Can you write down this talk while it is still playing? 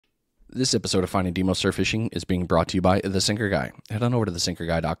This episode of Finding Demo Surf Fishing is being brought to you by The Sinker Guy. Head on over to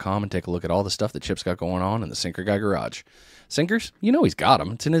thesinkerguy.com and take a look at all the stuff that Chip's got going on in the Sinker Guy garage. Sinkers, you know he's got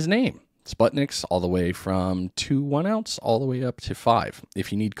them. It's in his name. Sputniks all the way from 2 1-ounce all the way up to 5.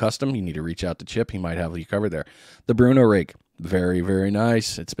 If you need custom, you need to reach out to Chip. He might have you covered there. The Bruno rig, very, very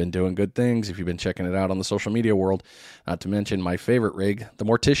nice. It's been doing good things if you've been checking it out on the social media world. Not to mention my favorite rig, the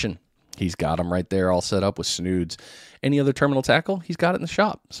Mortician. He's got them right there all set up with snoods. Any other terminal tackle, he's got it in the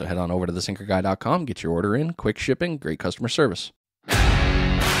shop. So head on over to thesinkerguy.com, get your order in, quick shipping, great customer service.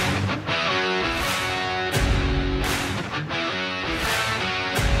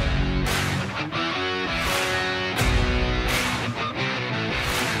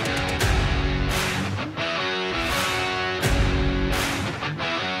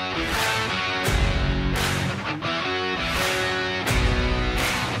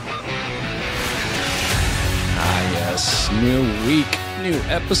 New week, new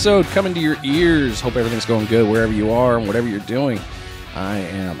episode coming to your ears. Hope everything's going good wherever you are and whatever you're doing. I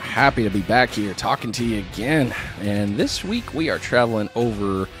am happy to be back here talking to you again. And this week we are traveling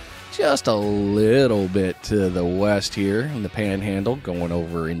over just a little bit to the west here in the Panhandle, going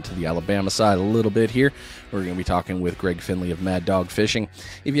over into the Alabama side a little bit here. We're going to be talking with Greg Findley of Maddog Fishing.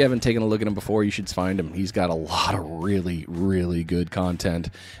 If you haven't taken a look at him before, you should find him. He's got a lot of really, really good content,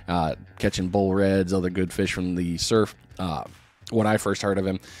 catching bull reds, other good fish from the surf. When I first heard of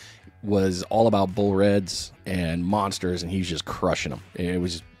him, was all about bull reds and monsters, and he's just crushing them. It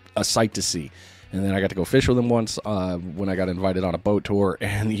was a sight to see. And then I got to go fish with him once when I got invited on a boat tour,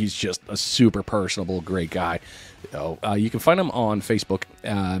 and he's just a super personable, great guy. So, you can find him on Facebook,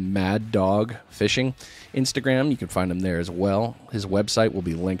 Maddog Fishing. Instagram, you can find him there as well. His website will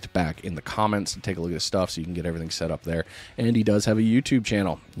be linked back in the comments to take a look at his stuff so you can get everything set up there. And he does have a YouTube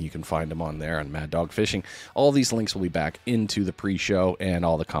channel. You can find him on there on Maddog Fishing. All these links will be back into the pre-show, and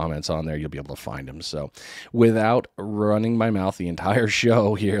all the comments on there, you'll be able to find him. So without running my mouth the entire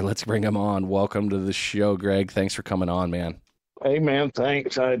show here, let's bring him on. Welcome to the show, Greg. Thanks for coming on, man. Hey, man,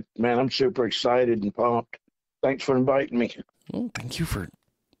 thanks. I'm super excited and pumped. Thanks for inviting me. Well, thank you for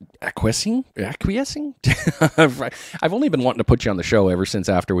acquiescing. I've only been wanting to put you on the show ever since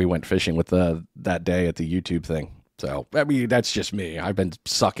after we went fishing with that day at the YouTube thing. So, I mean, that's just me. I've been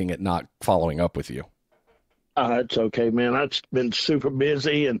sucking at not following up with you. It's okay, man. I've been super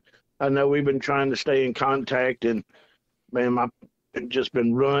busy, and I know we've been trying to stay in contact, and, man, I've just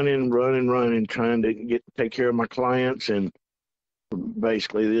been running, trying to take care of my clients, and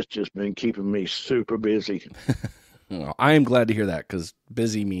basically this just been keeping me super busy. Well, I am glad to hear that, because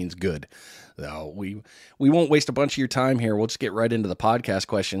busy means good. So we won't waste a bunch of your time here. We'll just get right into the podcast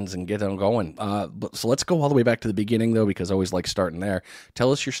questions and get them going. So let's go all the way back to the beginning, though, because I always like starting there.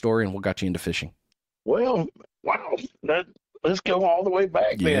 Tell us your story and what got you into fishing. Well, wow, let's go all the way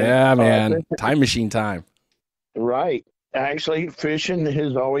back, man. Yeah, man. Time machine time. Right. Actually, fishing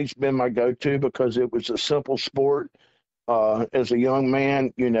has always been my go-to because it was a simple sport. As a young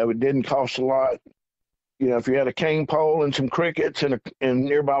man, it didn't cost a lot. If you had a cane pole and some crickets in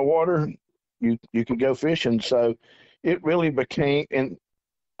nearby water, you could go fishing. So it really became, and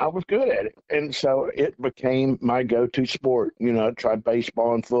I was good at it. And so it became my go-to sport. I tried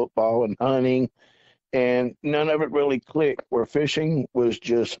baseball and football and hunting, and none of it really clicked, where fishing was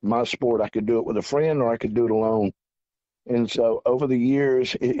just my sport. I could do it with a friend or I could do it alone. And so over the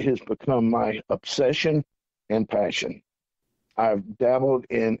years, it has become my obsession and passion. I've dabbled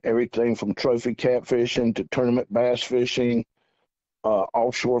in everything from trophy catfishing to tournament bass fishing,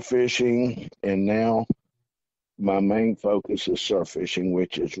 offshore fishing, and now my main focus is surf fishing,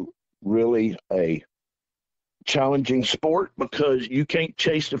 which is really a challenging sport because you can't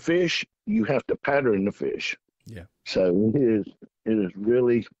chase the fish, you have to pattern the fish. Yeah. So it has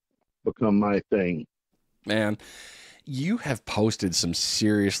really become my thing. Man, you have posted some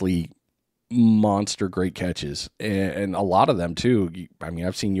seriously monster great catches, and a lot of them too. I mean,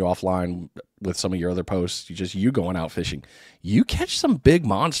 I've seen you offline with some of your other posts, you going out fishing. You catch some big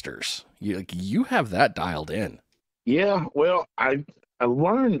monsters. You have that dialed in. Yeah, well, I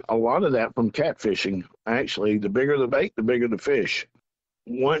learned a lot of that from catfishing. Actually, the bigger the bait, the bigger the fish.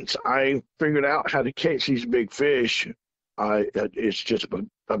 Once I figured out how to catch these big fish, it's just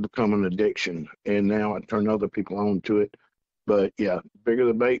become an addiction, and now I turn other people on to it. But yeah, bigger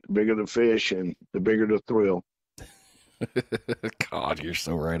the bait, the bigger the fish, and the bigger the thrill. God, you're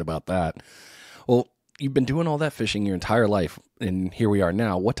so right about that. Well, you've been doing all that fishing your entire life, and here we are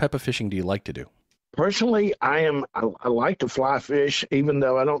now. What type of fishing do you like to do? Personally, I like to fly fish, even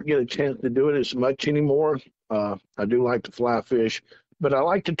though I don't get a chance to do it as much anymore. I do like to fly fish, but I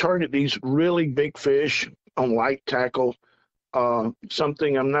like to target these really big fish on light tackle.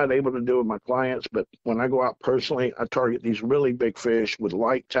 Something I'm not able to do with my clients, but when I go out personally, I target these really big fish with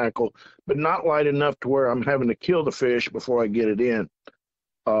light tackle, but not light enough to where I'm having to kill the fish before I get it in.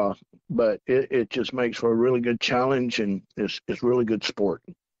 Uh, but it just makes for a really good challenge, and it's really good sport.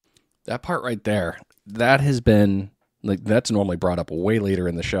 That part right there, that has been like, that's normally brought up way later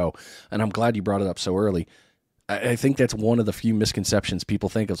in the show. And I'm glad you brought it up so early. I think that's one of the few misconceptions people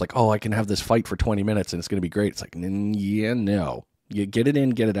think of, like, oh, I can have this fight for 20 minutes and it's going to be great. It's like, yeah, no, you get it in,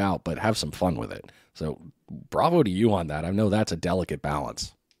 get it out, but have some fun with it. So bravo to you on that. I know that's a delicate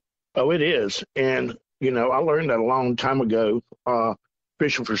balance. Oh, it is. And, I learned that a long time ago,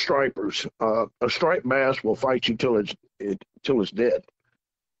 fishing for stripers. A striped bass will fight you till it's dead.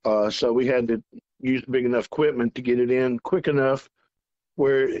 So we had to use big enough equipment to get it in quick enough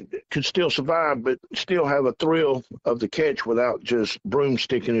where it could still survive, but still have a thrill of the catch without just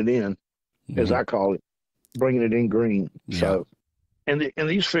broomsticking it in, as I call it, bringing it in green. Yeah. So, and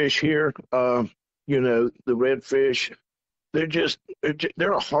these fish here, the redfish,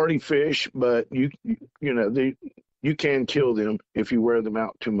 they're a hardy fish, but you can kill them if you wear them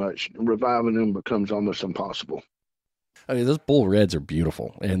out too much. Reviving them becomes almost impossible. I mean, those bull reds are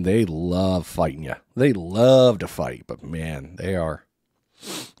beautiful, and they love fighting you. They love to fight, but man, they're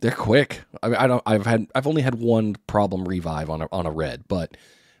quick. I've only had one problem revive on a red, but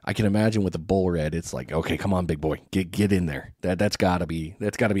I can imagine with a bull red, it's like, okay, come on, big boy, get in there. That's gotta be a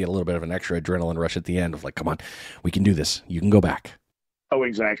little bit of an extra adrenaline rush at the end of like, come on, we can do this. You can go back. Oh,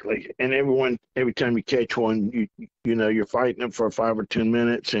 exactly. And every time you catch one, you're fighting them for 5 or 10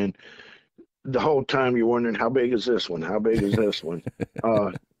 minutes, and the whole time you're wondering, how big is this one? How big is this one?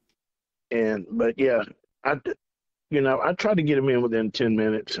 But yeah, I try to get them in within 10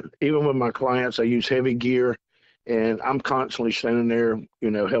 minutes. Even with my clients, I use heavy gear, and I'm constantly standing there,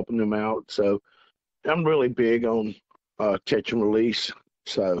 helping them out. So I'm really big on catch and release.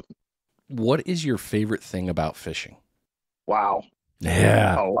 So, what is your favorite thing about fishing? Wow.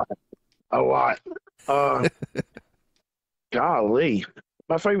 Yeah. A lot. Golly.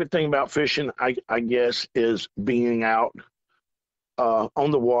 My favorite thing about fishing, I guess, is being out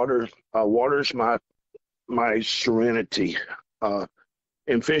on the water. Water's my serenity,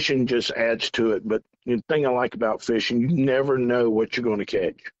 and fishing just adds to it. But the thing I like about fishing, you never know what you're going to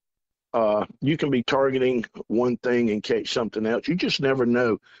catch. You can be targeting one thing and catch something else. You just never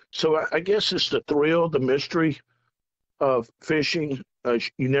know. So I guess it's the thrill, the mystery of fishing.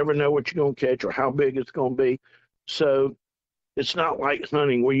 You never know what you're going to catch or how big it's going to be. So it's not like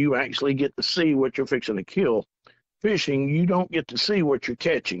hunting where you actually get to see what you're fixing to kill. Fishing, you don't get to see what you're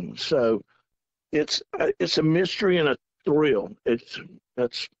catching. So it's a mystery and a thrill.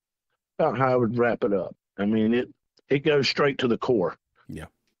 That's about how I would wrap it up. I mean, it goes straight to the core. Yeah.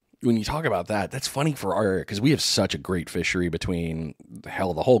 When you talk about that, that's funny for our area because we have such a great fishery between the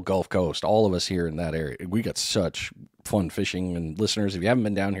whole Gulf Coast. All of us here in that area, we got such fun fishing. And listeners, if you haven't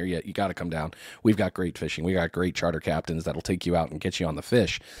been down here yet, you got to come down. We've got great fishing. We got great charter captains that'll take you out and get you on the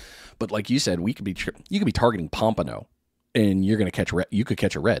fish. But like you said, you could be targeting pompano, and you're going to catch you could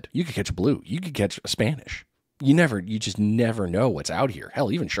catch a red, you could catch a blue, you could catch a Spanish. You just never know what's out here.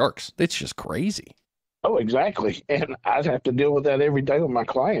 Hell, even sharks. It's just crazy. Oh, exactly. And I'd have to deal with that every day with my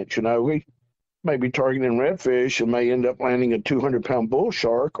clients. We may be targeting redfish and may end up landing a 200-pound bull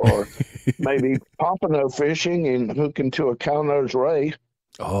shark, or maybe pompano fishing and hooking to a cow-nosed ray.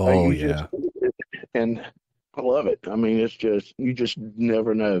 Oh, yeah. And I love it. I mean, you just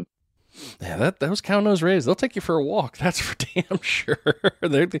never know. Yeah, those cow-nosed rays, they'll take you for a walk. That's for damn sure.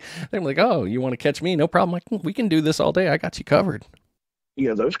 They're like, oh, you want to catch me? No problem. We can do this all day. I got you covered.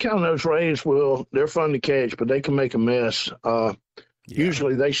 Yeah, those cow-nosed rays they're fun to catch, but they can make a mess.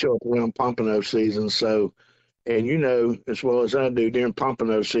 Usually they show up around pompano season. So, and as well as I do, during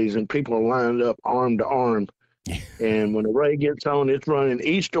pompano season, people are lined up arm to arm. And when the ray gets on, it's running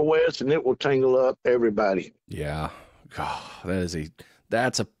east or west, and it will tangle up everybody. Yeah. God,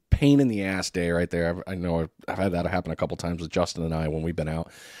 that's a pain in the ass day right there. I know I've had that happen a couple times with Justin and I when we've been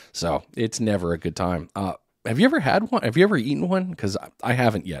out. So it's never a good time. Have you ever had one? Have you ever eaten one? Because I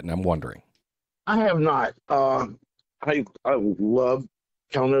haven't yet, and I'm wondering. I have not. I love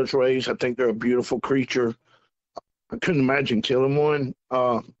cow-nosed rays. I think they're a beautiful creature. I couldn't imagine killing one.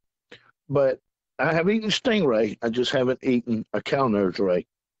 But I have eaten stingray. I just haven't eaten a cow-nosed ray.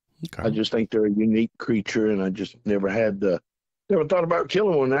 Okay. I just think they're a unique creature, and I just never thought about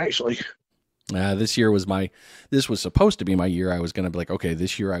killing one, actually. This was supposed to be my year. I was going to be like, okay,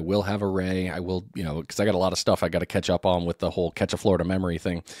 this year I will have a ray. I will, because I got a lot of stuff I got to catch up on with the whole Catch a Florida Memory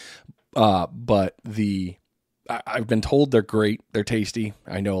thing. But I've been told they're great. They're tasty.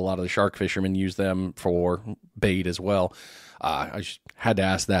 I know a lot of the shark fishermen use them for bait as well. I just had to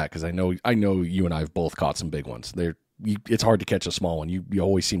ask that because I know you and I have both caught some big ones. It's hard to catch a small one. You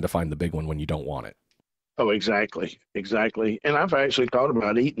always seem to find the big one when you don't want it. Oh, exactly, exactly. And I've actually thought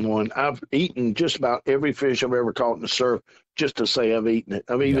about eating one. I've eaten just about every fish I've ever caught in the surf just to say I've eaten it.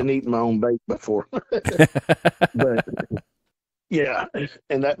 I've Yeah. even eaten my own bait before. But yeah,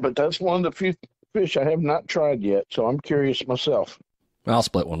 but that's one of the few fish I have not tried yet. So I'm curious myself. I'll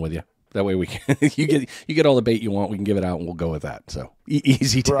split one with you. That way we can you get all the bait you want. We can give it out and we'll go with that. So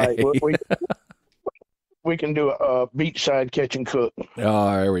easy day. Right. We can do a beachside catch and cook.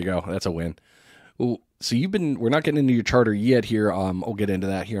 Oh, there we go. That's a win. Well, so we're not getting into your charter yet here. I'll get into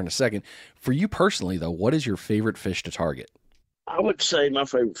that here in a second. For you personally, though, what is your favorite fish to target? I would say my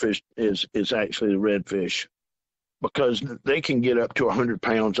favorite fish is actually the redfish because they can get up to 100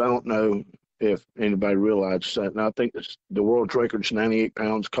 pounds. I don't know if anybody realizes that. And I think the world's record is 98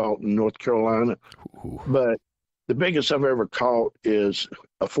 pounds caught in North Carolina. Ooh. But the biggest I've ever caught is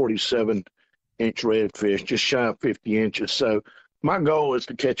a 47-inch redfish, just shy of 50 inches. So my goal is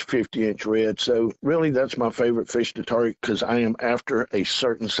to catch a 50-inch red. So really, that's my favorite fish to target because I am after a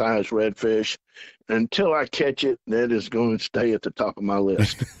certain size redfish. Until I catch it, that is going to stay at the top of my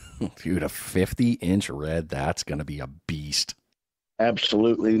list. Dude, a 50-inch red, that's going to be a beast.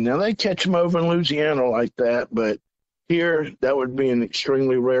 Absolutely. Now, they catch them over in Louisiana like that, but here, that would be an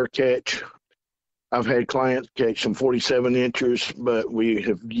extremely rare catch. I've had clients catch some 47 inches, but we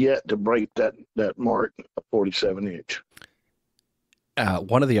have yet to break that mark, a 47 inch.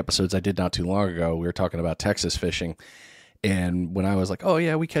 One of the episodes I did not too long ago, we were talking about Texas fishing. And when I was like, oh,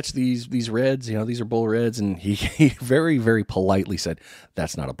 yeah, we catch these reds, these are bull reds. And he very, very politely said,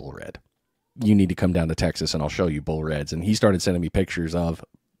 that's not a bull red. You need to come down to Texas and I'll show you bull reds. And he started sending me pictures of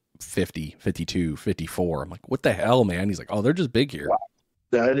 50, 52, 54. I'm like, what the hell, man? He's like, oh, they're just big here. Wow.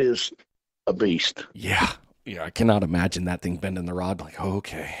 That is a beast. Yeah. Yeah, I cannot imagine that thing bending the rod. Like,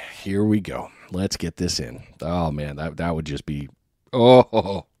 okay, here we go. Let's get this in. Oh, man, that would just be,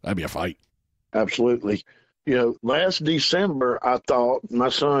 that'd be a fight. Absolutely. Last December, I thought my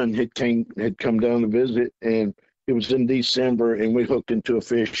son had come down to visit, and it was in December, and we hooked into a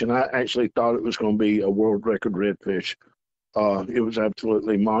fish, and I actually thought it was going to be a world record redfish. It was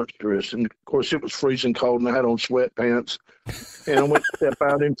absolutely monstrous, and of course, it was freezing cold, and I had on sweatpants, and I went to step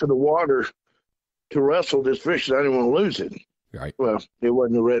out into the water to wrestle this fish, and I didn't want to lose it. Right. Well, it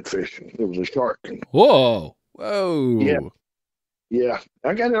wasn't a redfish; it was a shark. Whoa! Yeah.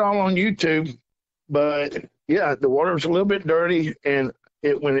 I got it all on YouTube. But yeah, the water was a little bit dirty, and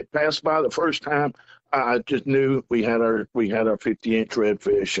when it passed by the first time, I just knew we had our 50-inch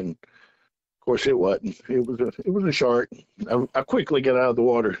redfish, and of course it wasn't. It was a shark. I quickly got out of the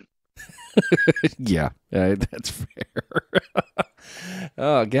water. Yeah, that's fair.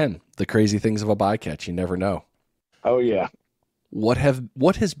 Again, the crazy things of a bycatch, you never know. Oh yeah. What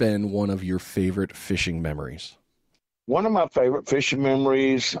has been one of your favorite fishing memories? One of my favorite fishing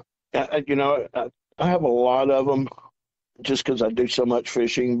memories, I have a lot of them just because I do so much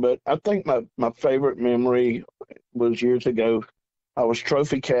fishing, but I think my favorite memory was years ago. I was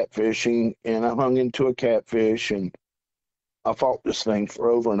trophy catfishing, and I hung into a catfish, and I fought this thing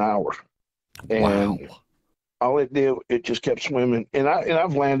for over an hour. Wow. And all it did, it just kept swimming. And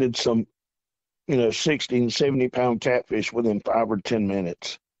I've landed some, 60 and 70-pound catfish within 5 or 10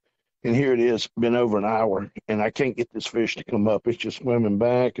 minutes. And here it is, been over an hour, and I can't get this fish to come up. It's just swimming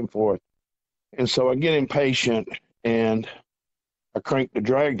back and forth. And so I get impatient, and I crank the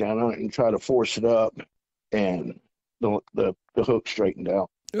drag down on it and try to force it up, and the hook straightened out.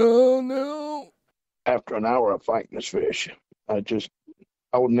 Oh, no. After an hour of fighting this fish, I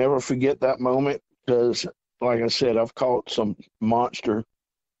will never forget that moment because, like I said, I've caught some monster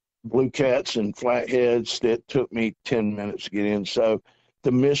blue cats and flatheads that took me 10 minutes to get in. So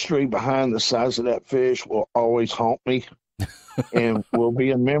the mystery behind the size of that fish will always haunt me and will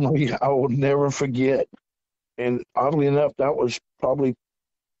be a memory I will never forget. And oddly enough, that was probably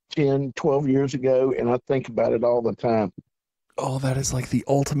 10, 12 years ago, and I think about it all the time. Oh, that is like the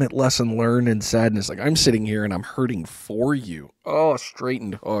ultimate lesson learned in sadness. Like, I'm sitting here and I'm hurting for you. Oh,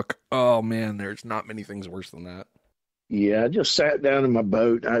 straightened hook. Oh, man, there's not many things worse than that. Yeah, I just sat down in my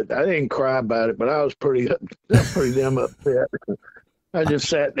boat. I didn't cry about it, but I was pretty damn upset. I just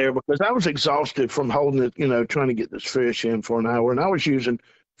sat there because I was exhausted from holding it, trying to get this fish in for an hour. And I was using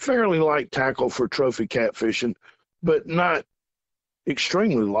fairly light tackle for trophy catfishing, but not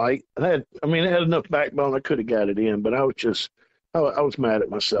extremely light. It had enough backbone. I could have got it in, but I was mad at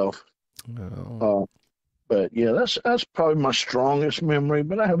myself. Oh. But yeah, that's probably my strongest memory.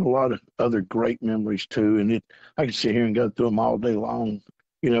 But I have a lot of other great memories too, and I can sit here and go through them all day long.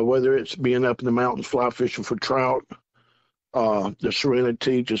 Whether it's being up in the mountains fly fishing for trout, the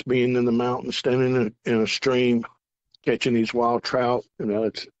serenity, just being in the mountains, standing in a stream, catching these wild trout.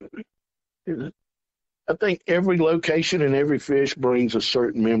 I think every location and every fish brings a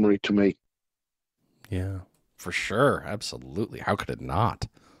certain memory to me. Yeah, for sure. Absolutely. How could it not?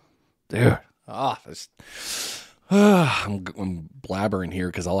 Dude. This, I'm blabbering here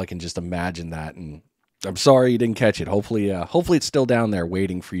because all I can just imagine that. And I'm sorry you didn't catch it. Hopefully it's still down there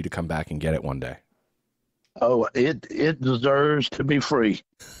waiting for you to come back and get it one day. Oh, it deserves to be free.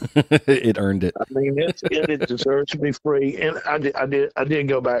 It earned it. I mean, it deserves to be free. And I did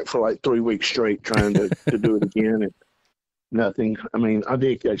go back for like 3 weeks straight trying to do it again, and nothing. I mean, I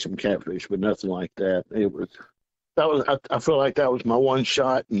did catch some catfish, but nothing like that. I feel like that was my one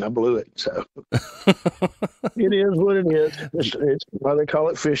shot, and I blew it. So it is what it is. It's why they call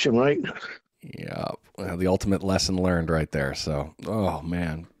it fishing, right? Yeah, well, the ultimate lesson learned right there. So, oh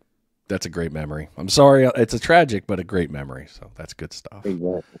man, that's a great memory. I'm sorry, it's a tragic but a great memory. So that's good stuff.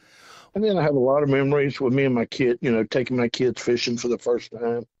 Exactly. And then I have a lot of memories with me and my kid. Taking my kids fishing for the first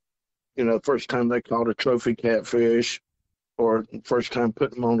time. First time they caught a trophy catfish, or first time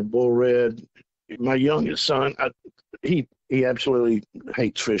putting them on a bull red. My youngest son, he absolutely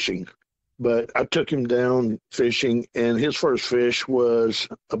hates fishing, but I took him down fishing, and his first fish was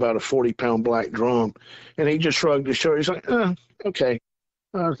about a 40-pound black drum, and he just shrugged his shoulders. He's like, okay.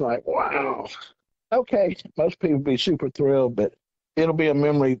 I was like, wow, okay. Most people would be super thrilled, but it'll be a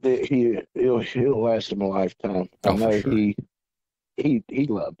memory that he'll last him a lifetime. I know for sure. he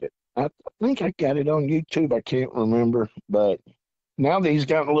loved it. I think I got it on YouTube. I can't remember, but now that he's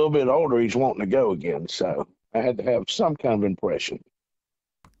gotten a little bit older, he's wanting to go again. So I had to have some kind of impression.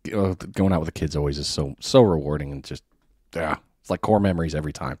 Going out with the kids always is so rewarding, and just it's like core memories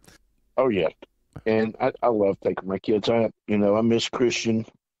every time. Oh yeah, and I love taking my kids out. I miss Christian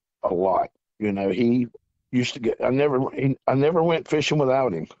a lot. He used to get. I never went fishing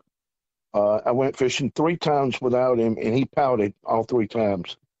without him. I went fishing 3 times without him, and he pouted all 3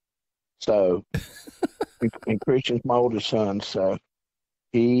 times. So, and Christian's my oldest son, so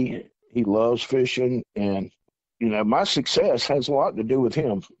he loves fishing, and my success has a lot to do with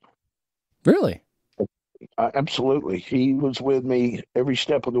him. Really? Absolutely, he was with me every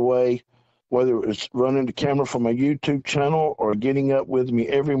step of the way, whether it was running the camera for my YouTube channel or getting up with me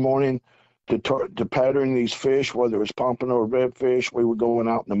every morning to pattern these fish, whether it was pompano or redfish. We were going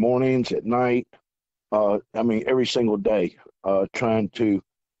out in the mornings, at night. I mean, every single day, trying to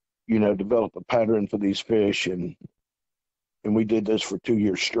develop a pattern for these fish, and we did this for 2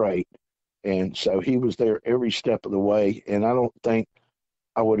 years straight. And so he was there every step of the way, and I don't think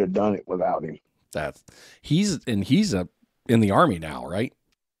I would have done it without him. He's in the Army now, right?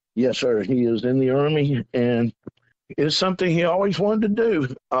 Yes, sir. He is in the Army, and it's something he always wanted to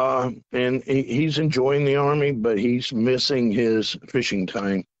do. And he's enjoying the Army, but he's missing his fishing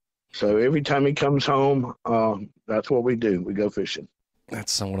time. So every time he comes home, that's what we do. We go fishing.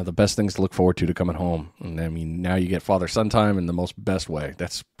 That's one of the best things to look forward to coming home. And I mean, now you get father-son time in the most best way.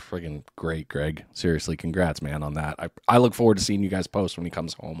 That's friggin' great, Greg. Seriously, congrats, man, on that. I look forward to seeing you guys post when he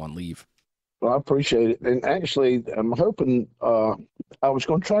comes home on leave. Well, I appreciate it. And actually, I'm hoping I was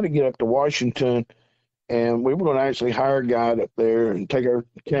going to try to get up to Washington, and we were going to actually hire a guide up there and take our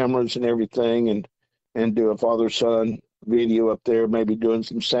cameras and everything and do a father-son video up there, maybe doing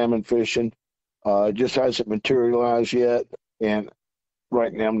some salmon fishing. It just hasn't materialized yet. And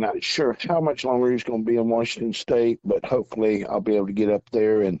right now, I'm not sure how much longer he's going to be in Washington State, but hopefully I'll be able to get up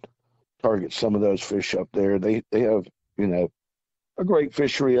there and target some of those fish up there. They have, a great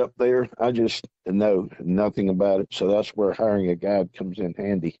fishery up there. I just know nothing about it, so that's where hiring a guide comes in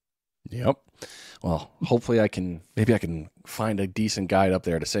handy. Yep. Well, hopefully I can find a decent guide up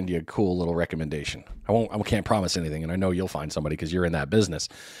there to send you a cool little recommendation. I can't promise anything, and I know you'll find somebody because you're in that business,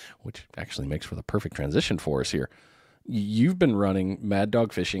 which actually makes for the perfect transition for us here. You've been running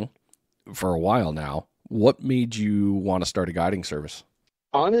Maddog fishing for a while now. What made you want to start a guiding service?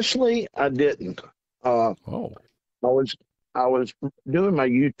 Honestly, I didn't. I was doing my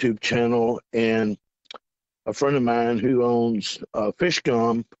YouTube channel, and a friend of mine who owns Fish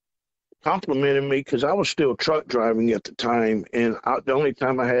Gum complimented me because I was still truck driving at the time, and the only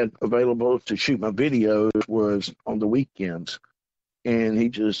time I had available to shoot my videos was on the weekends. And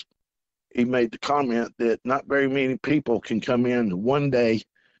he made the comment that not very many people can come in one day,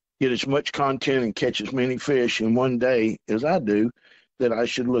 get as much content and catch as many fish in one day as I do, that I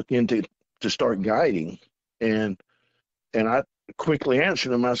should look into to start guiding. And quickly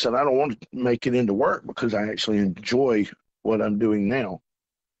answered him. I said, I don't want to make it into work because I actually enjoy what I'm doing now.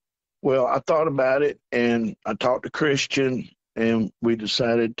 Well, I thought about it and I talked to Christian and we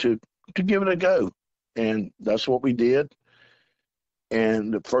decided to give it a go. And that's what we did.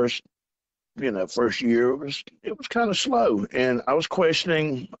 And the first year it was kind of slow and I was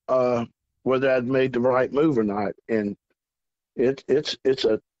questioning whether I'd made the right move or not. And it's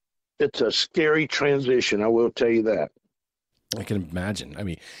a scary transition, I will tell you that. I can imagine. I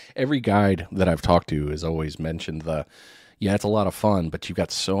mean, every guide that I've talked to has always mentioned yeah, it's a lot of fun, but you've got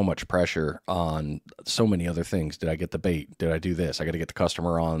so much pressure on so many other things. Did I get the bait? Did I do this? I got to get the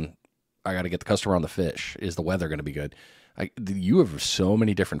customer on the fish. Is the weather going to be good? You have so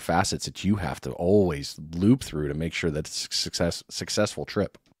many different facets that you have to always loop through to make sure that it's a successful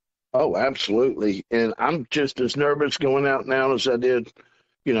trip. Oh, absolutely. And I'm just as nervous going out now as I did,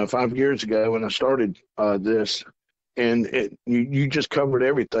 5 years ago when I started this. And you just covered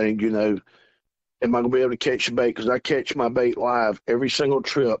everything. Am I going to be able to catch the bait? Because I catch my bait live every single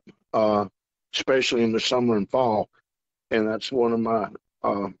trip, especially in the summer and fall. And that's one of my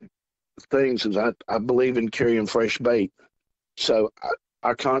things is I believe in carrying fresh bait. So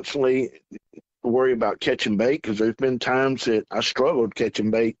I constantly worry about catching bait because there's been times that I struggled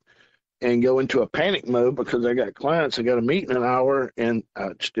catching bait and go into a panic mode because I got clients, I got a meet in an hour, and I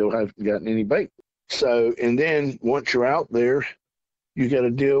still haven't gotten any bait. So, and then once you're out there, you got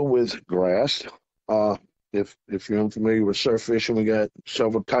to deal with grass. If you're unfamiliar with surf fishing, we got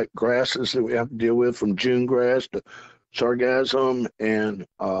several type grasses that we have to deal with, from June grass to sargassum and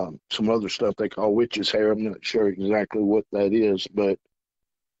some other stuff they call witch's hair. I'm not sure exactly what that is,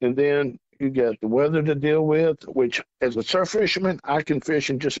 and then you got the weather to deal with, which as a surf fisherman, I can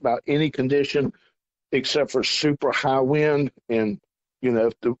fish in just about any condition except for super high wind. And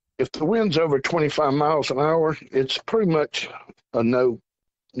if the wind's over 25 miles an hour, it's pretty much a no.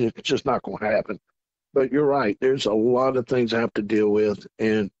 It's just not going to happen. But you're right. There's a lot of things I have to deal with,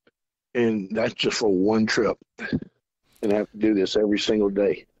 and that's just for one trip. And I have to do this every single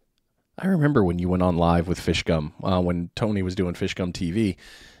day. I remember when you went on live with Fishgum, when Tony was doing Fishgum TV.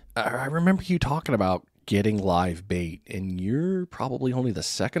 I remember you talking about getting live bait, and you're probably only the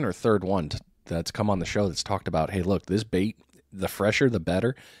second or third one that's come on the show that's talked about, hey, look, this bait, the fresher, the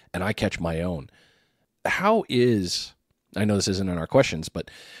better, and I catch my own. I know this isn't in our questions, but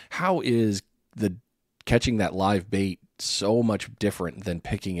how is the catching that live bait so much different than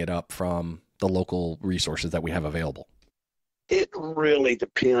picking it up from the local resources that we have available? It really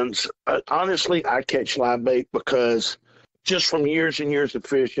depends. Honestly, I catch live bait because just from years and years of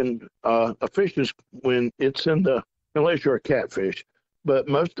fishing, a fish is when it's unless you're a catfish, but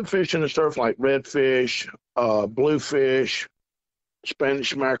most of the fish in the surf, like redfish, bluefish,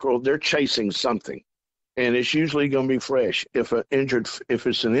 Spanish mackerel, they're chasing something, and it's usually going to be fresh. If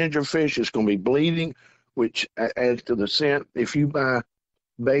it's an injured fish, it's going to be bleeding, which adds to the scent. If you buy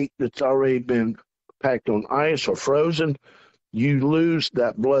bait that's already been packed on ice or frozen, you lose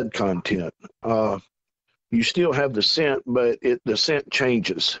that blood content. You still have the scent, but the scent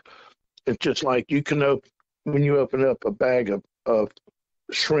changes. It's just like when you open up a bag of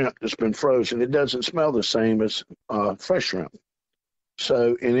shrimp that's been frozen, it doesn't smell the same as fresh shrimp.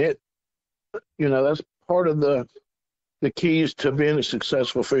 So, that's part of the keys to being a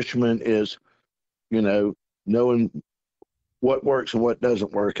successful fisherman is, knowing what works and what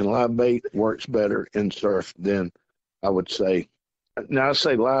doesn't work. And live bait works better in surf than I would say. Now I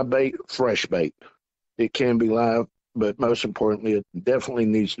say live bait, fresh bait. It can be live, but most importantly, it definitely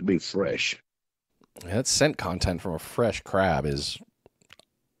needs to be fresh. That scent content from a fresh crab is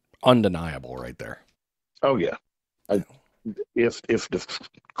undeniable right there. Oh, yeah. If the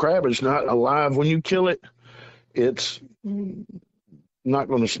crab is not alive when you kill it, it's not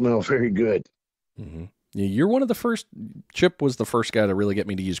going to smell very good. Mm-hmm. You're one of the first. Chip was the first guy to really get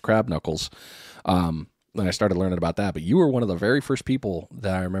me to use crab knuckles. When I started learning about that, but you were one of the very first people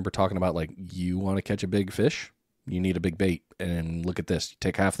that I remember talking about, like, you want to catch a big fish, you need a big bait, and look at this. You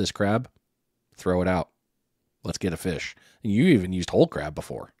take half this crab, throw it out. Let's get a fish. And you even used whole crab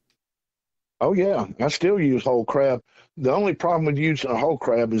before. Oh, yeah. I still use whole crab. The only problem with using a whole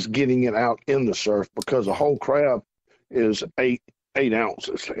crab is getting it out in the surf because a whole crab is eight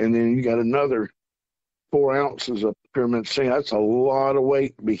ounces. And then you got another 4 ounces of pyramid sand. That's a lot of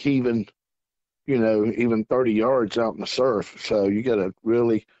weight to be heaving, even 30 yards out in the surf. So you got to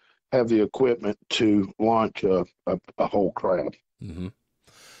really have the equipment to launch a whole crab. Mm-hmm.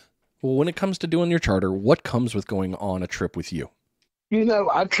 Well, when it comes to doing your charter, what comes with going on a trip with you?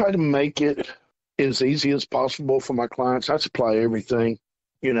 I try to make it as easy as possible for my clients. I supply everything.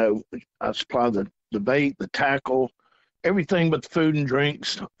 I supply the bait, the tackle, everything but the food and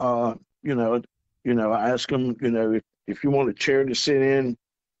drinks. You know, I ask them, if you want a chair to sit in,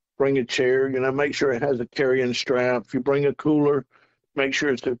 bring a chair. Make sure it has a carrying strap. If you bring a cooler, make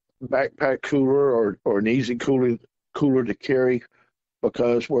sure it's a backpack cooler or an easy cooler to carry,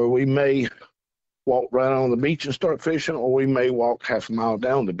 because where we may walk right on the beach and start fishing, or we may walk half a mile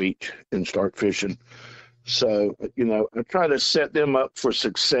down the beach and start fishing. So, I try to set them up for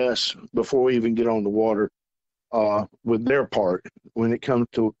success before we even get on the water with their part. When it comes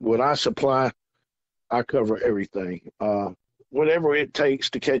to what I supply, I cover everything. Whatever it takes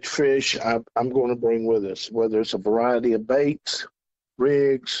to catch fish, I'm going to bring with us, whether it's a variety of baits,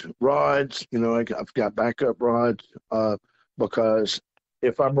 rigs, rods. I've got backup rods because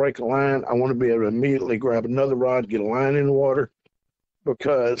if I break a line, I want to be able to immediately grab another rod, get a line in the water,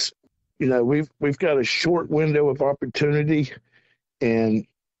 because we've got a short window of opportunity, and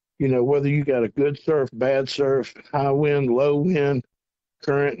whether you got a good surf, bad surf, high wind, low wind,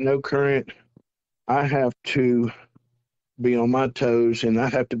 current, no current, I have to be on my toes, and I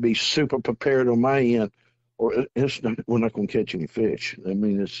have to be super prepared on my end, or we're not going to catch any fish. I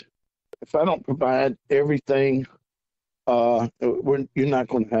mean, if I don't provide everything, you're not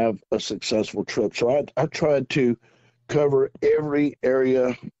going to have a successful trip. So I tried to cover every area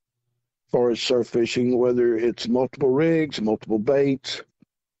as far as surf fishing, whether it's multiple rigs, multiple baits,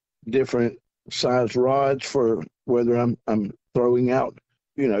 different size rods for whether I'm throwing out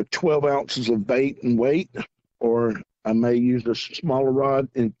 12 ounces of bait and weight, or I may use a smaller rod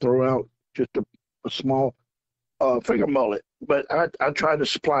and throw out just a small finger mullet. But I try to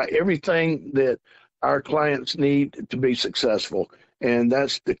supply everything that our clients need to be successful. And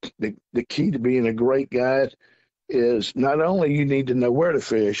that's the key to being a great guide, is not only you need to know where to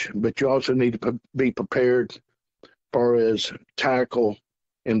fish, but you also need to be prepared as far as tackle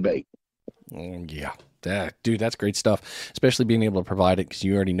and bait. Yeah. Dude, that's great stuff, especially being able to provide it because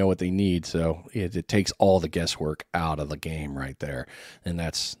you already know what they need. So it takes all the guesswork out of the game right there. And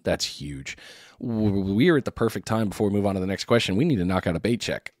that's huge. We are at the perfect time before we move on to the next question. We need to knock out a bait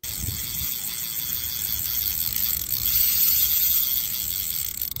check.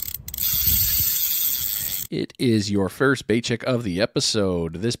 It is your first bait check of the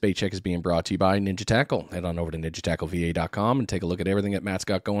episode. This bait check is being brought to you by Ninja Tackle. Head on over to ninjatackleva.com and take a look at everything that Matt's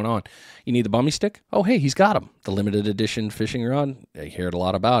got going on. You need the bummy stick? Oh, hey, he's got them. The limited edition fishing rod. I heard a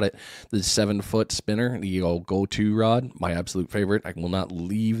lot about it. The 7-foot spinner, the old go-to rod, my absolute favorite. I will not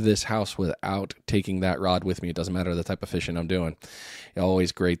leave this house without taking that rod with me. It doesn't matter the type of fishing I'm doing.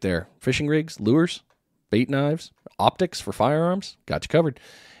 Always great there. Fishing rigs, lures, bait knives, optics for firearms, got you covered.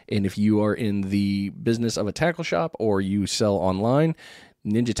 And if you are in the business of a tackle shop or you sell online,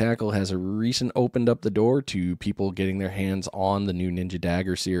 Ninja Tackle has recently opened up the door to people getting their hands on the new Ninja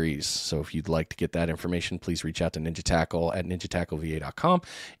Dagger series. So if you'd like to get that information, please reach out to Ninja Tackle at ninjatackleva.com,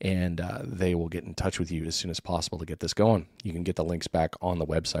 and they will get in touch with you as soon as possible to get this going. You can get the links back on the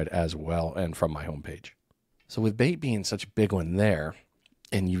website as well and from my homepage. So with bait being such a big one there,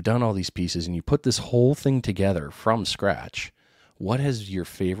 and you've done all these pieces and you put this whole thing together from scratch, what is your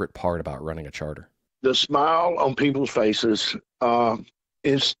favorite part about running a charter? The smile on people's faces. Most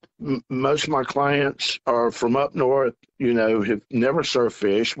of my clients are from up north, have never surf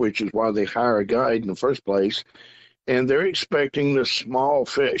fish, which is why they hire a guide in the first place. And they're expecting the small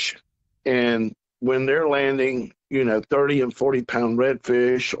fish. And when they're landing, 30 and 40 pound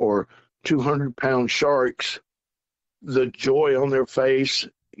redfish or 200-pound sharks, the joy on their face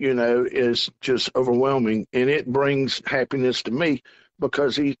is just overwhelming, and it brings happiness to me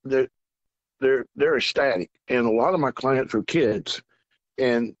because they're ecstatic. And a lot of my clients are kids,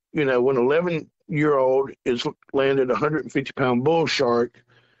 and when an 11-year-old is landed a 150-pound bull shark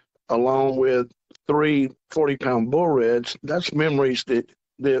along with 3 40-pound bull reds, that's memories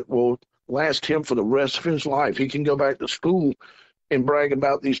that will last him for the rest of his life. He can go back to school and brag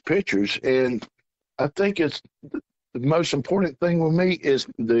about these pictures, and I think it's the most important thing with me is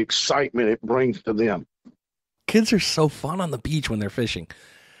the excitement it brings to them. Kids are so fun on the beach when they're fishing.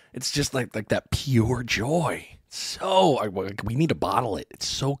 It's just like that pure joy. We need to bottle it. It's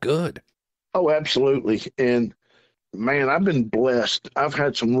so good. Oh, absolutely. And man, I've been blessed. I've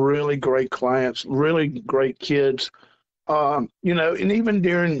had some really great clients, really great kids. And even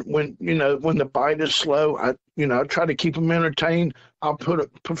during when the bite is slow, I try to keep them entertained. I'll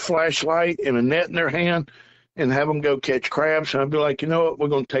put a flashlight and a net in their hand and have them go catch crabs. And I'd be like, we're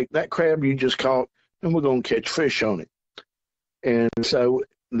going to take that crab you just caught and we're going to catch fish on it. And so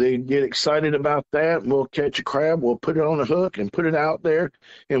they get excited about that. We'll catch a crab, we'll put it on a hook and put it out there.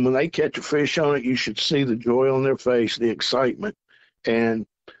 And when they catch a fish on it, you should see the joy on their face, the excitement. And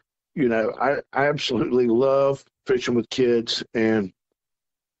I absolutely love fishing with kids, and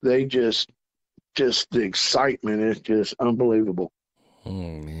they just the excitement is just unbelievable. Oh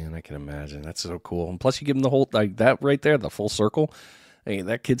man, I can imagine. That's so cool. And plus, you give them the whole like that right there, the full circle. Hey,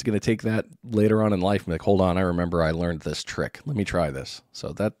 that kid's gonna take that later on in life and be like, hold on, I remember I learned this trick. Let me try this.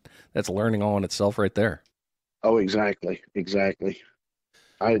 So that's learning all in itself right there. Oh, exactly, exactly.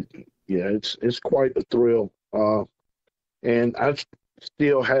 I Yeah, it's quite a thrill. And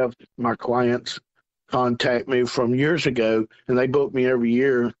still have my clients contact me from years ago, and they book me every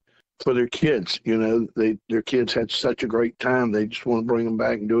year for their kids. Their kids had such a great time. They just want to bring them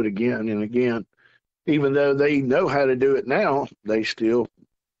back and do it again and again. Even though they know how to do it now, they still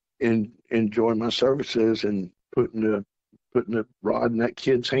enjoy my services and putting the rod in that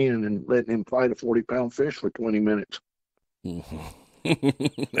kid's hand and letting him fight a 40-pound fish for 20 minutes.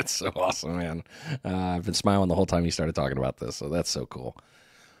 That's so awesome, man. I've been smiling the whole time you started talking about this, so that's so cool.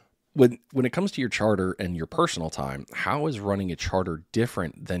 When it comes to your charter and your personal time, how is running a charter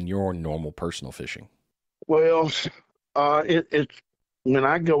different than your normal personal fishing? Well, it's when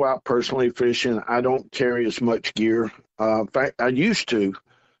I go out personally fishing, I don't carry as much gear. In fact, I used to,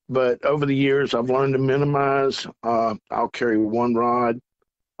 but over the years, I've learned to minimize. I'll carry one rod,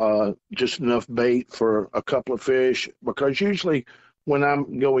 just enough bait for a couple of fish, because usually when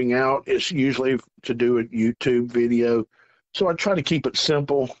I'm going out, it's usually to do a YouTube video. So I try to keep it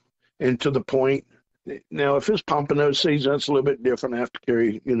simple and to the point. Now, if it's pompano season, that's a little bit different. I have to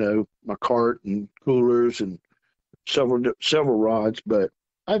carry, my cart and coolers and several rods, but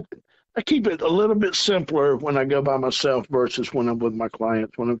I I keep it a little bit simpler when I go by myself versus when I'm with my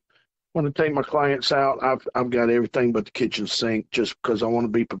clients. When I take my clients out, I've got everything but the kitchen sink just because I want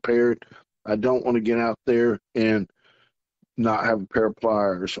to be prepared. I don't want to get out there and not have a pair of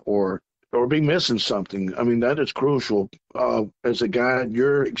pliers or be missing something. I mean, that is crucial. As a guide,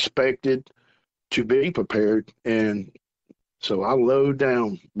 you're expected to be prepared, and so I load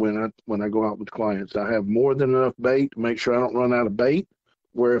down when I go out with clients. I have more than enough bait to make sure I don't run out of bait.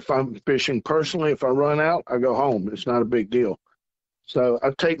 Where if I'm fishing personally, if I run out, I go home. It's not a big deal. So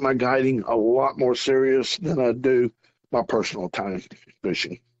I take my guiding a lot more serious than I do my personal time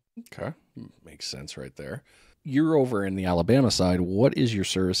fishing. Okay, makes sense right there. You're over in the Alabama side. What is your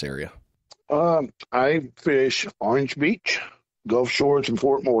service area? I fish Orange Beach, Gulf Shores, and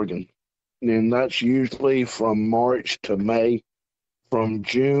Fort Morgan. And that's usually from March to May. From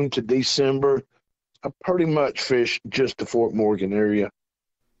June to December, I pretty much fish just the Fort Morgan area.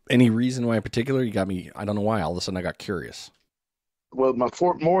 Any reason why in particular? You got me. I don't know why. All of a sudden, I got curious. Well, my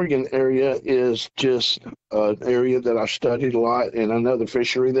Fort Morgan area is just an area that I studied a lot, and I know the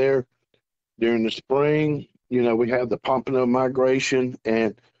fishery there. During the spring, we have the pompano migration,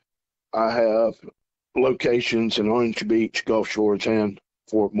 and I have locations in Orange Beach, Gulf Shores, and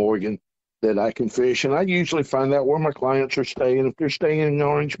Fort Morgan that I can fish. And I usually find out where my clients are staying. If they're staying in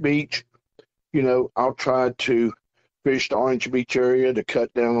Orange Beach, I'll try to fish the Orange Beach area to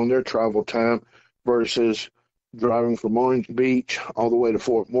cut down on their travel time versus driving from Orange Beach all the way to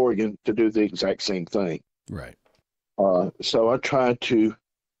Fort Morgan to do the exact same thing. Right. So I try to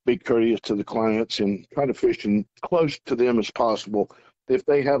be courteous to the clients and try to fish in close to them as possible. If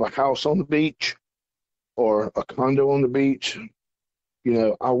they have a house on the beach or a condo on the beach,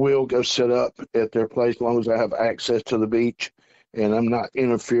 I will go sit up at their place as long as I have access to the beach and I'm not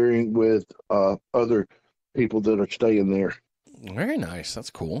interfering with other people that are staying there. Very nice. That's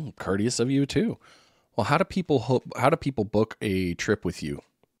cool. Courteous of you too. Well, how do people book a trip with you?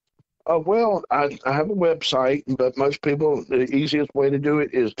 Well, I have a website, but most people, the easiest way to do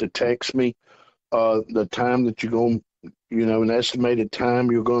it is to text me the time that you're going, an estimated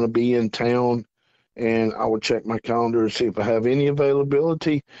time you're going to be in town, and I will check my calendar and see if I have any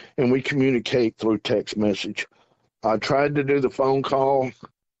availability, and we communicate through text message. I tried to do the phone call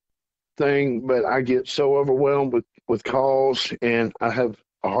thing, but I get so overwhelmed with calls, and I have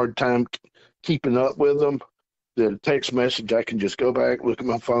a hard time keeping up with them. The text message, I can just go back, look at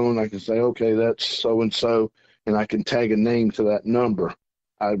my phone, I can say, okay, that's so and so, and I can tag a name to that number.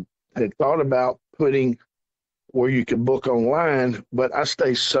 I had thought about putting where you can book online, but I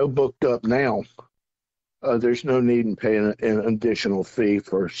stay so booked up now. There's no need in paying an additional fee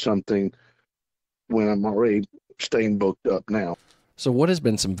for something when I'm already staying booked up now. So, what has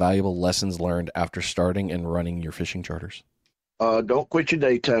been some valuable lessons learned after starting and running your fishing charters? Don't quit your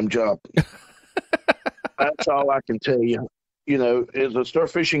daytime job. That's all I can tell you. As a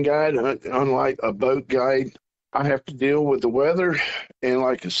surf fishing guide, unlike a boat guide, I have to deal with the weather and,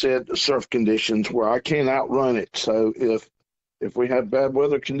 like I said, the surf conditions where I can't outrun it. So if we have bad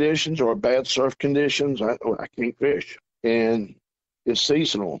weather conditions or bad surf conditions, I can't fish. And it's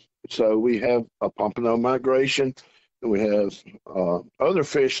seasonal. So we have a pompano migration, and we have other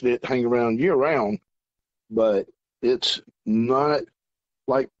fish that hang around year round, but it's not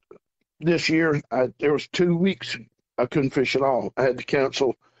like this year. There was 2 weeks I couldn't fish at all. I had to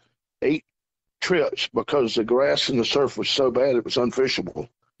cancel 8 trips because the grass and the surf was so bad it was unfishable.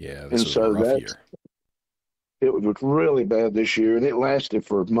 Yeah, And this was a so rough year. it was really bad this year, and it lasted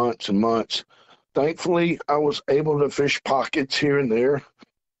for months and months. Thankfully, I was able to fish pockets here and there.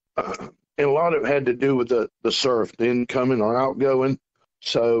 And a lot of it had to do with the surf, the incoming or outgoing.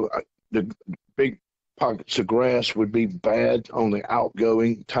 So the big pockets of grass would be bad on the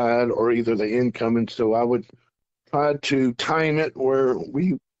outgoing tide or either the incoming. So I would try to time it where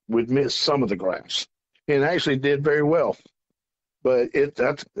we would miss some of the grass, and actually did very well. But it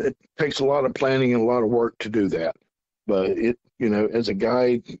takes a lot of planning and a lot of work to do that. But as a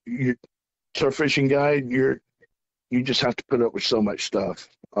guide, surf fishing guide, you just have to put up with so much stuff.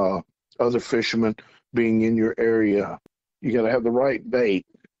 Other fishermen being in your area, you got to have the right bait.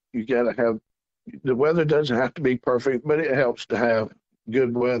 You got to have the weather doesn't have to be perfect, but it helps to have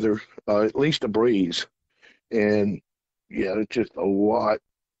good weather, at least a breeze. And yeah, it's just a lot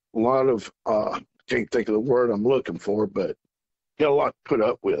of can't think of the word I'm looking for, but got a lot to put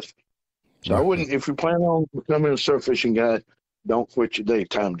up with. So I wouldn't, if you plan on becoming a surf fishing guide, don't quit your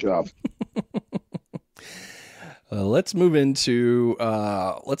daytime job. Let's move into,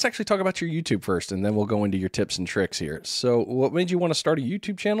 let's actually talk about your YouTube first, and then we'll go into your tips and tricks here. So what made you want to start a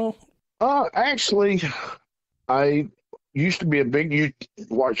YouTube channel? Actually, I used to be a big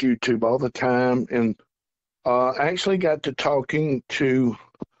watch YouTube all the time, and I actually got to talking to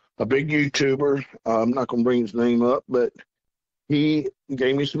a big YouTuber. I'm not going to bring his name up, but he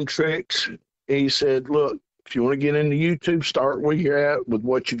gave me some tricks. He said, look, if you want to get into YouTube, start where you're at with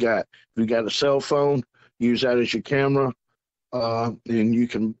what you got. If you got a cell phone, use that as your camera, and you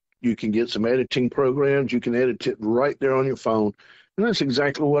can get some editing programs. You can edit it right there on your phone. And that's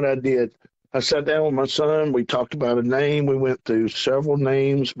exactly what I did. I sat down with my son. We talked about a name. We went through several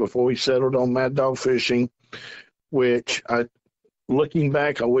names before we settled on Maddog Fishing, which looking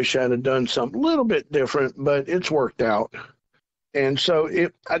back, I wish I'd have done something a little bit different, but it's worked out. And so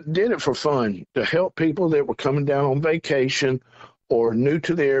I did it for fun, to help people that were coming down on vacation or new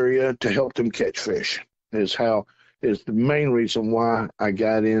to the area, to help them catch fish is the main reason why I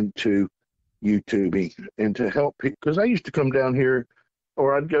got into YouTubing, and to help people, because I used to come down here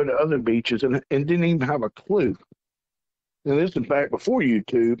or I'd go to other beaches and didn't even have a clue. And this is back before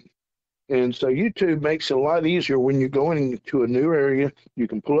YouTube. And so YouTube makes it a lot easier when you're going to a new area. You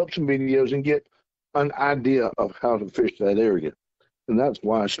can pull up some videos and get an idea of how to fish that area. And that's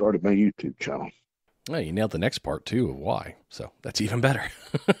why I started my YouTube channel. Oh, you nailed the next part too of why. So that's even better.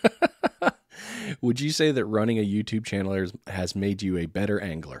 Would you say that running a YouTube channel has made you a better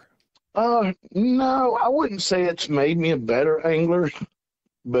angler? No, I wouldn't say it's made me a better angler,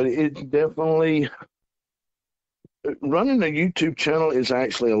 but it definitely, running a YouTube channel is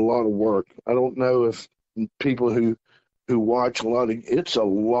actually a lot of work. I don't know if people who watch it's a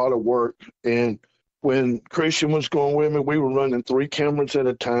lot of work. And when Christian was going with me, we were running 3 cameras at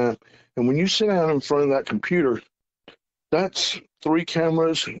a time. And when you sit down in front of that computer, that's 3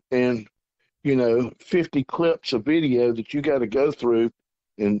 cameras and 50 clips of video that you got to go through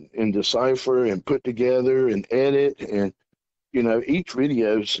and decipher and put together and edit. And each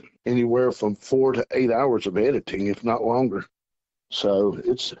video's anywhere from 4 to 8 hours of editing, if not longer. So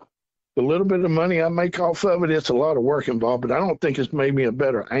it's a little bit of money I make off of it. It's a lot of work involved, but I don't think it's made me a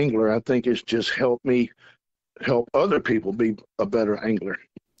better angler. I think it's just helped me help other people be a better angler.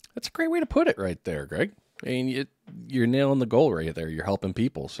 That's a great way to put it right there, Greg. I mean, you're nailing the goal right there. You're helping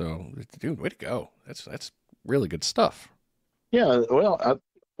people. So, dude, way to go. That's really good stuff. Yeah, well,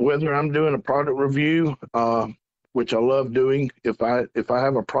 whether I'm doing a product review, which I love doing, if I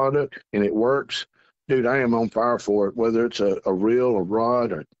have a product and it works, dude, I am on fire for it. Whether it's a reel, a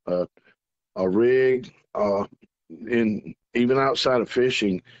rod, or a rig, and even outside of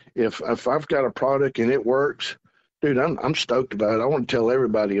fishing, if I've got a product and it works, dude, I'm stoked about it. I want to tell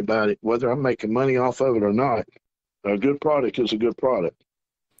everybody about it, whether I'm making money off of it or not. A good product is a good product.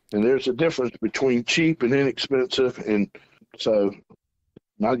 And there's a difference between cheap and inexpensive. And so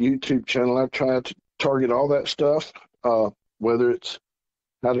my YouTube channel, I try to target all that stuff, whether it's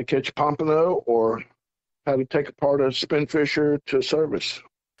how to catch a pompano or how to take apart a spin fisher to service.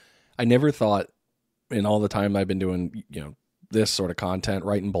 I never thought, in all the time I've been doing, this sort of content,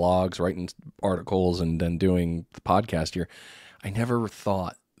 writing blogs, writing articles, and then doing the podcast here, I never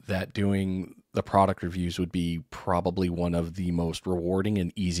thought that doing the product reviews would be probably one of the most rewarding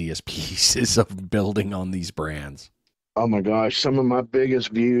and easiest pieces of building on these brands. Oh my gosh, some of my biggest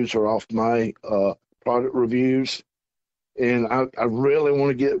views are off my product reviews, and I really want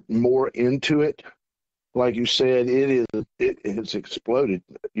to get more into it. Like you said, it has exploded.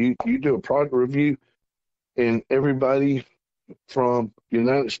 You do a product review, and everybody from the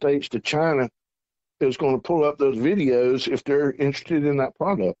United States to China is going to pull up those videos if they're interested in that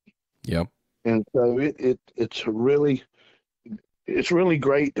product. Yep. And so it's really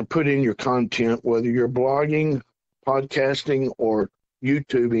great to put in your content, whether you're blogging, podcasting, or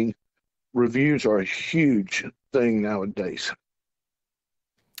YouTubing. Reviews are a huge thing nowadays.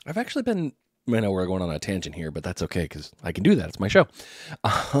 I've actually been, I know we're going on a tangent here, but that's okay because I can do that. It's my show.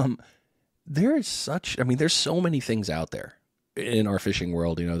 Um, there's so many things out there in our fishing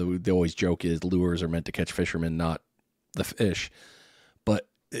world. You know, the always joke is lures are meant to catch fishermen, not the fish. But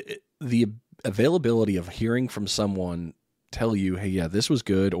the availability of hearing from someone tell you, hey, yeah, this was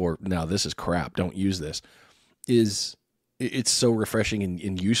good, or now this is crap, don't use this, it's so refreshing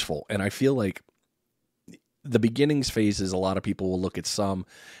and useful. And I feel like the beginnings phases, a lot of people will look at some,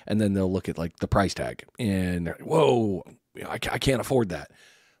 and then they'll look at like the price tag, and whoa, I can't afford that.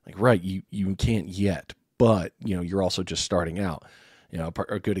 Like, right, you can't yet, but you know, you're also just starting out. You know,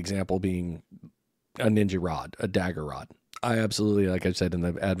 a good example being a ninja rod, a dagger rod. I absolutely, like I said in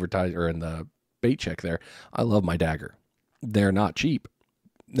the advertise or in the bait check there, I love my dagger. They're not cheap.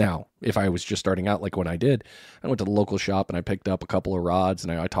 Now, if I was just starting out like when I did, I went to the local shop and I picked up a couple of rods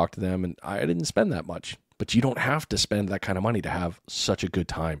and I talked to them, and I didn't spend that much. But you don't have to spend that kind of money to have such a good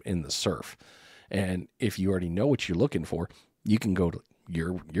time in the surf. And if you already know what you're looking for, you can go to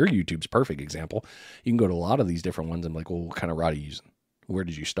your YouTube's perfect example. You can go to a lot of these different ones and be like, well, what kind of rod are you using? Where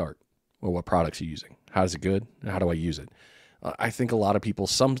did you start? Or what products are you using? How's it good? How do I use it? I think a lot of people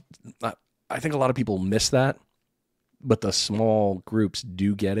miss that, but the small groups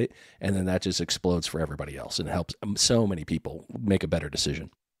do get it, and then that just explodes for everybody else and helps so many people make a better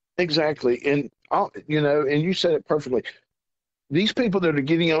decision. Exactly. And and you said it perfectly. These people that are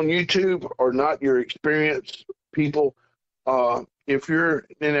getting on YouTube are not your experienced people. If you're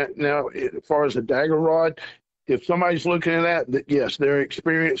in it now, as far as a dagger rod, if somebody's looking at that, yes, they're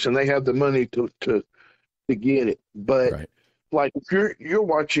experienced and they have the money to get it. But right. Like if you're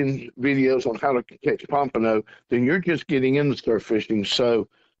watching videos on how to catch pompano, then you're just getting into surf fishing. So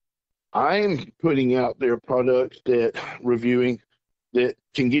I'm putting out there products that reviewing that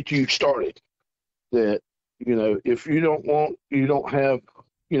can get you started. That if you don't have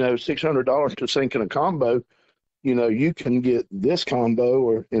 $600 to sink in a combo, you can get this combo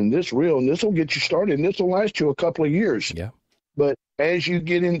or in this reel, and this will get you started, and this will last you a couple of years. Yeah. But as you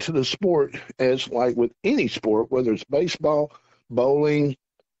get into the sport, as like with any sport, whether it's baseball, bowling,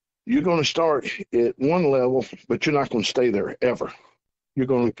 you're going to start at one level, but you're not going to stay there ever. You're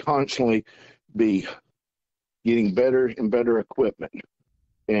going to constantly be getting better and better equipment.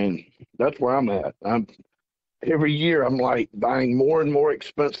 And that's where I'm at. Every year I'm like buying more and more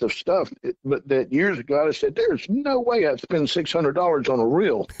expensive stuff. But that years ago I said, there's no way I'd spend $600 on a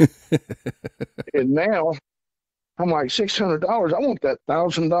reel. And now I'm like, $600. I want that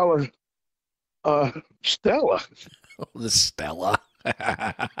 $1,000 Stella. Oh, the Stella.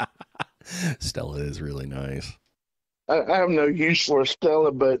 Stella is really nice. I have no use for a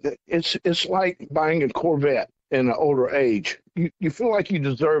Stella, but it's like buying a Corvette in an older age. You feel like you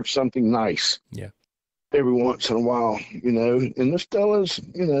deserve something nice. Yeah. Every once in a while, And the Stella's,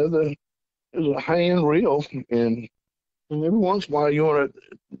 is a high-end reel, and every once in a while you want to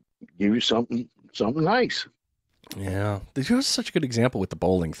give you something nice. Yeah, this was such a good example with the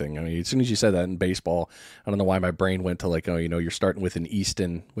bowling thing. I mean, as soon as you said that in baseball, I don't know why my brain went to like, you're starting with an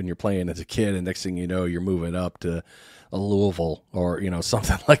Easton when you're playing as a kid, and next thing you know, you're moving up to a Louisville or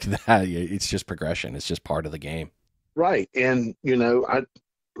something like that. It's just progression. It's just part of the game. Right, and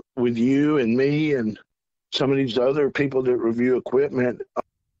with you and me and some of these other people that review equipment,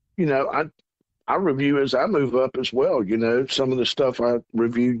 I review as I move up as well. Some of the stuff I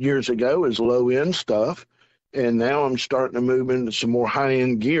reviewed years ago is low end stuff. And now I'm starting to move into some more high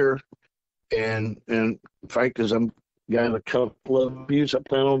end gear. And in fact, as I'm got a couple of reviews I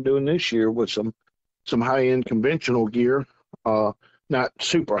plan on doing this year with some high end conventional gear, not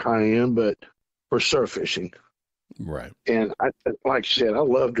super high end, but for surf fishing. Right. And like I said, I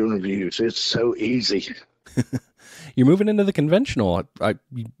love doing reviews. It's so easy. You're moving into the conventional. I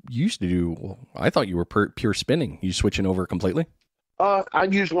used to do. I thought you were pure spinning. You switching over completely? I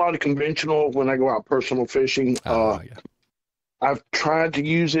use a lot of conventional when I go out personal fishing. Yeah. I've tried to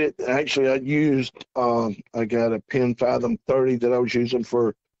use it. Actually, I got a Penn Fathom 30 that I was using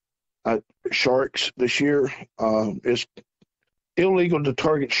for sharks this year. It's illegal to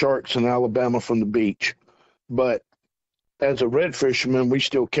target sharks in Alabama from the beach, but as a red fisherman, we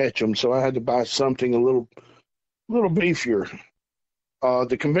still catch them, so I had to buy something a little beefier.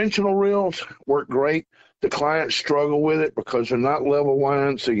 The conventional reels work great. The clients struggle with it because they're not level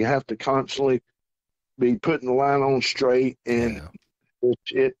line, so you have to constantly be putting the line on straight, and Yeah.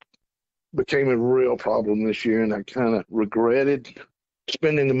 it became a real problem this year, and I kind of regretted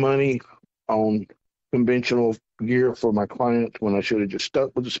spending the money on conventional gear for my clients when I should have just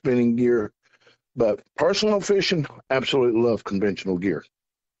stuck with the spinning gear. But personal fishing, absolutely love conventional gear.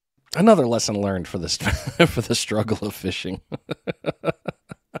 Another lesson learned for this for the struggle of fishing.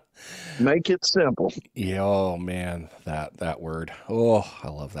 Make it simple. Yeah, oh man, that word. Oh, I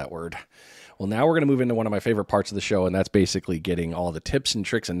love that word. Well, now we're going to move into one of my favorite parts of the show, and that's basically getting all the tips and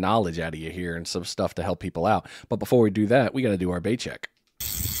tricks and knowledge out of you here and some stuff to help people out. But before we do that, we got to do our bait check.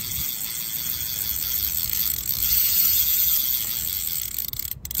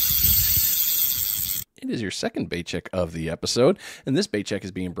 It is your second bait check of the episode, and this bait check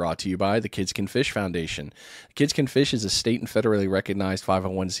is being brought to you by the Kids Can Fish Foundation. Kids Can Fish is a state and federally recognized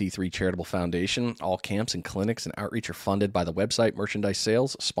 501c3 charitable foundation. All camps and clinics and outreach are funded by the website, merchandise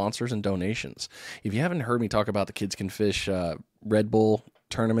sales, sponsors, and donations. If you haven't heard me talk about the Kids Can Fish Red Bull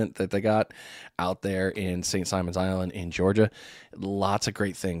tournament that they got out there in St. Simon's Island in Georgia, lots of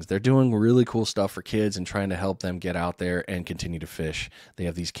great things. They're doing really cool stuff for kids and trying to help them get out there and continue to fish. They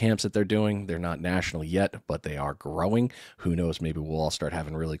have these camps that they're doing. They're not national yet, but they are growing. Who knows, maybe we'll all start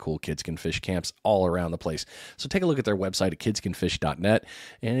having really cool Kids Can Fish camps all around the place. So take a look at their website at kidscanfish.net.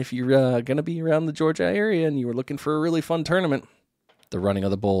 And if you're going to be around the Georgia area and you were looking for a really fun tournament, the Running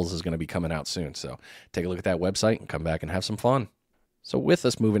of the Bulls is going to be coming out soon. So take a look at that website and come back and have some fun. So with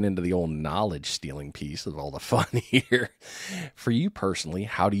us moving into the old knowledge stealing piece of all the fun here, for you personally,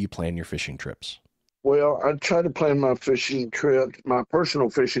 how do you plan your fishing trips? Well, I try to plan my fishing trips, my personal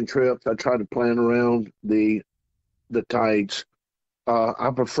fishing trips. I try to plan around the tides.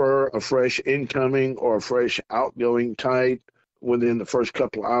 I prefer a fresh incoming or a fresh outgoing tide within the first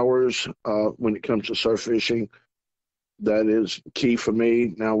couple hours when it comes to surf fishing. That is key for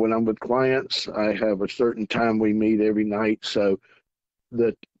me. Now, when I'm with clients, I have a certain time we meet every night, so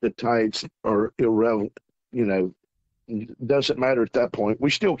the tides are irrelevant. You know, doesn't matter at that point. We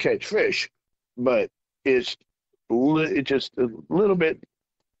still catch fish, but it's just a little bit.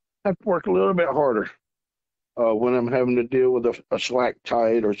 I have to work a little bit harder when I'm having to deal with a slack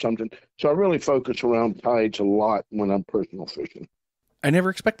tide or something. So I really focus around tides a lot when I'm personal fishing. I never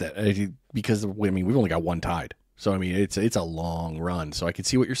expect that because, I mean, we've only got one tide. So, I mean, it's a long run. So I can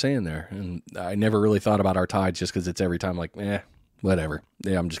see what you're saying there. And I never really thought about our tides just because it's every time like, whatever.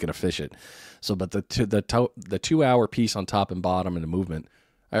 Yeah, I'm just going to fish it. So, but the 2 hour piece on top and bottom and the movement,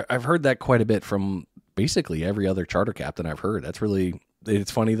 I've heard that quite a bit from basically every other charter captain I've heard.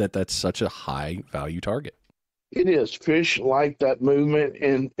 It's funny that that's such a high value target. It is. Fish like that movement,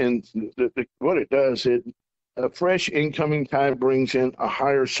 and what it does, a fresh incoming tide brings in a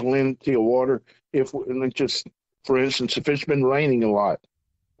higher salinity of water. For instance, if it's been raining a lot,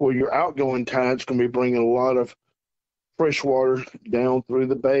 well, your outgoing tide's going to be bringing a lot of fresh water down through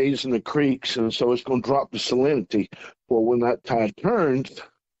the bays and the creeks, and so it's going to drop the salinity. Well, when that tide turns,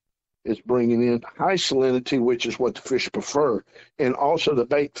 it's bringing in high salinity, which is what the fish prefer, and also the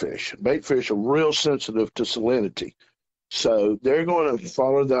bait fish. Bait fish are real sensitive to salinity, so they're going to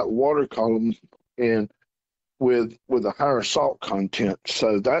follow that water column and with a higher salt content.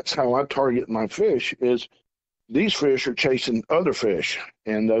 So that's how I target my fish. Is these fish are chasing other fish,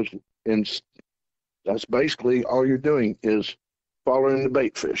 and that's basically all you're doing is following the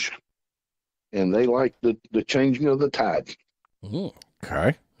bait fish, and they like the changing of the tide.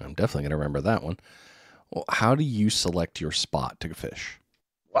 Okay, I'm definitely going to remember that one. Well, how do you select your spot to fish?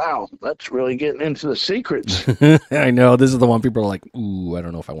 Wow, that's really getting into the secrets. I know, this is the one people are like, ooh, I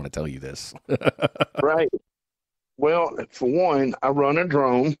don't know if I want to tell you this. Right. Well, for one, I run a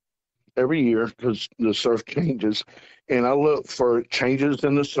drone every year because the surf changes, and I look for changes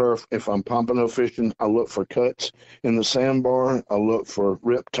in the surf. If I'm pompano fishing, I look for cuts in the sandbar. I look for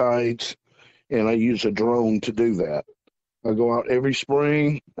rip tides, and I use a drone to do that. I go out every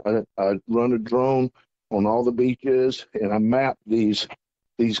spring. I run a drone on all the beaches, and I map these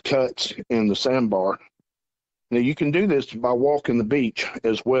cuts in the sandbar. Now, you can do this by walking the beach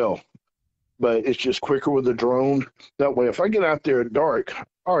as well, but it's just quicker with the drone. That way, if I get out there at dark,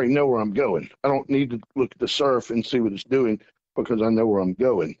 I already know where I'm going. I don't need to look at the surf and see what it's doing because I know where I'm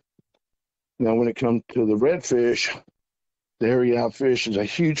going. Now, when it comes to the redfish, the area I fish is a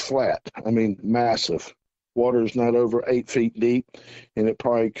huge flat. I mean, massive. Water is not over 8 feet deep, and it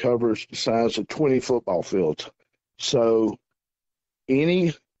probably covers the size of 20 football fields. So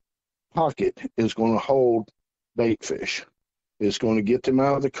any pocket is going to hold bait fish. It's going to get them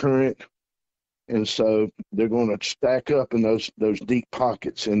out of the current. And so they're going to stack up in those deep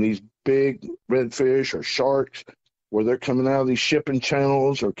pockets, and these big redfish or sharks, where they're coming out of these shipping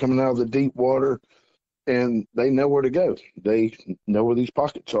channels or coming out of the deep water, and they know where to go. They know where these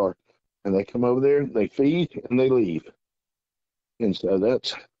pockets are, and they come over there, they feed, and they leave. And so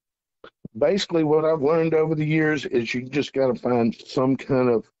that's basically what I've learned over the years is you just got to find some kind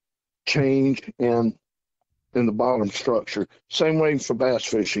of change in the bottom structure. Same way for bass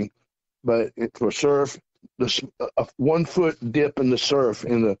fishing, but for surf, a 1 foot dip in the surf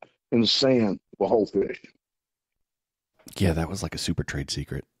in the sand will hold fish. Yeah, that was like a super trade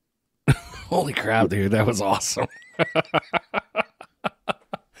secret. Holy crap, dude, that was awesome.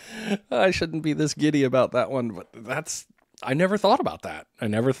 I shouldn't be this giddy about that one, but I never thought about that. I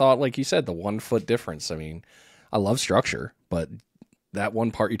never thought, like you said, the 1 foot difference. I mean, I love structure, but that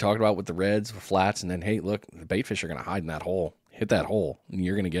one part you talked about with the reds, with flats, and then, hey, look, the bait fish are going to hide in that hole. Hit that hole, and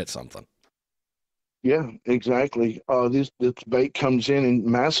you're going to get something. Yeah, exactly. This bait comes in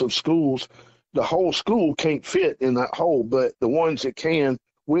massive schools. The whole school can't fit in that hole, but the ones that can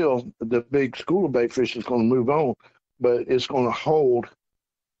will. The big school of bait fish is going to move on, but it's going to hold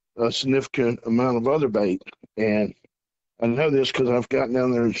a significant amount of other bait. And I know this because I've gotten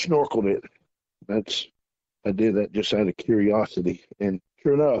down there and snorkeled it. I did that just out of curiosity, and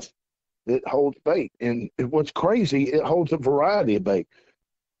sure enough, it holds bait. And what's crazy, it holds a variety of bait.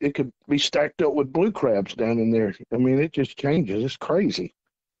 It could be stacked up with blue crabs down in there. I mean, it just changes. It's crazy.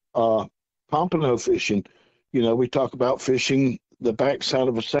 Pompano fishing, we talk about fishing the back side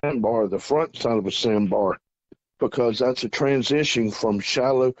of a sandbar, the front side of a sandbar, because that's a transition from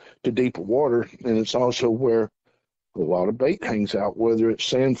shallow to deeper water, and it's also where a lot of bait hangs out, whether it's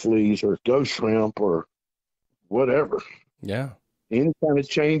sand fleas or ghost shrimp or whatever. Yeah. Any kind of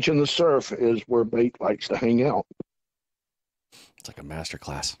change in the surf is where bait likes to hang out. It's like a master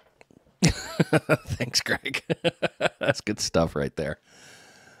class. Thanks, Greg. That's good stuff right there.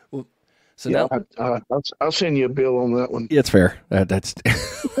 Well, so yeah, now I'll send you a bill on that one. It's fair. That's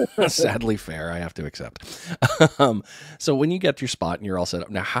sadly fair. I have to accept. So when you get your spot and you're all set up,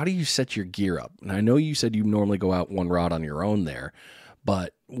 now how do you set your gear up? And I know you said you normally go out one rod on your own there,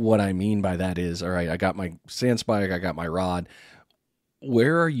 but what I mean by that is, all right, I got my sand spike, I got my rod.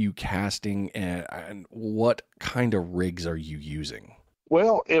 Where are you casting, and what kind of rigs are you using?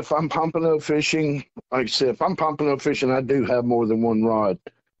 Well, if I'm pompano fishing, like I said, if I'm pompano fishing, I do have more than one rod,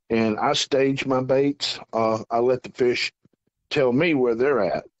 and I stage my baits. I let the fish tell me where they're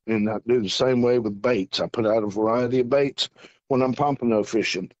at, and I do the same way with baits. I put out a variety of baits when I'm pompano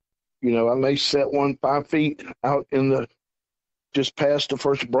fishing. I may set one 5 feet out just past the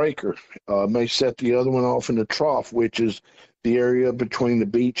first breaker. May set the other one off in the trough, which is the area between the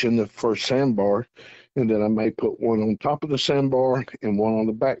beach and the first sandbar. And then I may put one on top of the sandbar and one on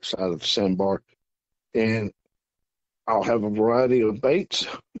the back side of the sandbar. And I'll have a variety of baits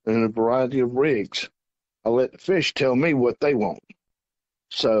and a variety of rigs. I let the fish tell me what they want.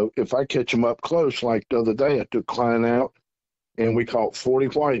 So if I catch them up close, like the other day, I took a client out and we caught 40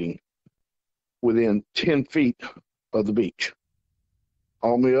 whiting within 10 feet of the beach.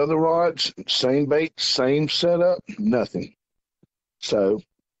 All my other rods, same bait, same setup, nothing. So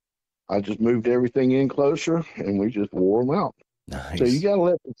I just moved everything in closer and we just wore them out. Nice. So you got to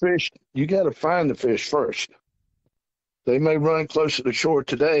let the fish, you got to find the fish first. They may run close to the shore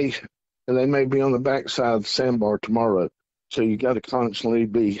today and they may be on the backside of the sandbar tomorrow. So you got to constantly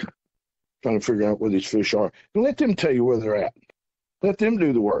be trying to figure out where these fish are and let them tell you where they're at. Let them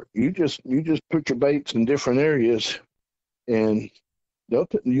do the work. You just put your baits in different areas and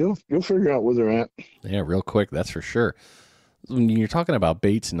you'll figure out where they're at. Yeah, real quick, that's for sure. When you're talking about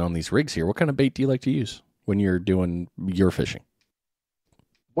baits and on these rigs here, what kind of bait do you like to use when you're doing your fishing?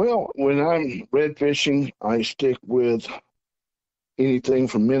 Well, when I'm red fishing, I stick with anything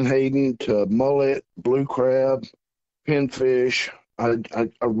from menhaden to mullet, blue crab, pinfish. I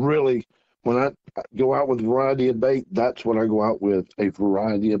really, when I go out with a variety of bait, that's what I go out with, a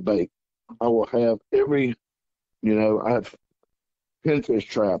variety of bait. I will have I have pinfish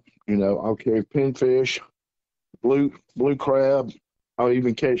trap. I'll carry pinfish, blue crab. I'll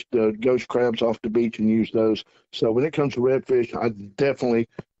even catch the ghost crabs off the beach and use those. So when it comes to redfish, I definitely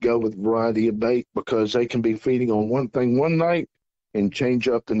go with a variety of bait because they can be feeding on one thing one night and change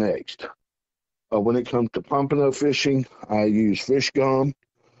up the next. When it comes to pompano fishing, I use fish gum.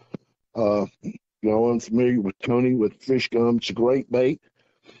 I'm familiar with Tony with fish gum. It's a great bait.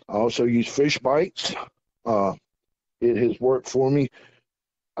 I also use fish bites. It has worked for me.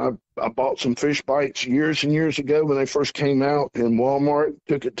 I bought some fish bites years and years ago when they first came out in Walmart,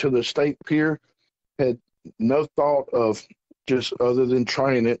 took it to the state pier, had no thought of just other than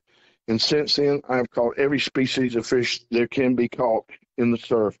trying it. And since then, I've caught every species of fish there can be caught in the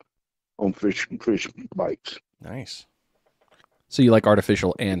surf on fish bites. Nice. So you like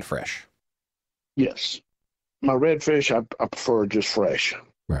artificial and fresh? Yes. My redfish, I prefer just fresh.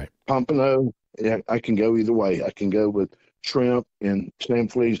 Right. Pompano, yeah, I can go either way. I can go with shrimp and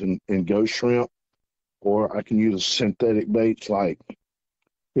sand fleas and ghost shrimp, or I can use synthetic baits like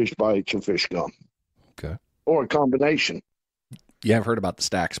fish bites or fish gum, Okay. or a combination. Yeah, I've heard about the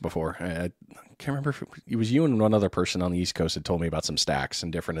stacks before. I can't remember if it was you and one other person on the East Coast had told me about some stacks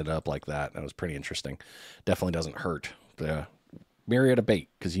and different it up like that. That was pretty interesting. Definitely doesn't hurt. The myriad of bait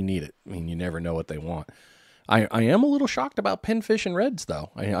because you need it. I mean, you never know what they want. I am a little shocked about pinfish and reds, though.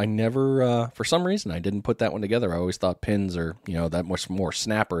 I never, for some reason, I didn't put that one together. I always thought pins are, that much more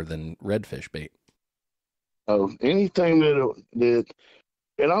snapper than redfish bait. Oh, anything that,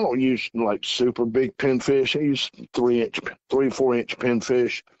 and I don't use like super big pinfish. I use 4 inch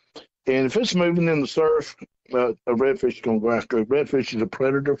pinfish. And if it's moving in the surf, a redfish is going to go after it. Redfish is a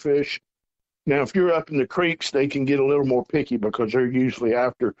predator fish. Now, if you're up in the creeks, they can get a little more picky because they're usually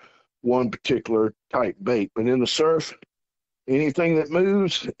after one particular type bait. But in the surf, anything that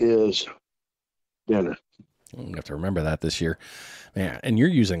moves is dinner. You have to remember that this year, man. And you're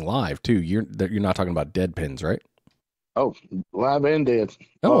using live too. You're not talking about dead pins, right? Oh, live and dead.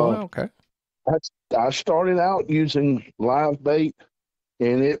 Oh, okay. I started out using live bait,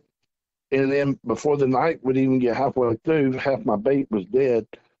 and then before the night would even get halfway through, half my bait was dead.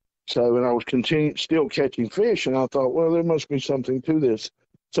 So, and I was still catching fish, and I thought, well, there must be something to this.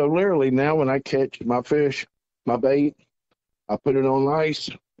 So literally now when I catch my fish, my bait, I put it on ice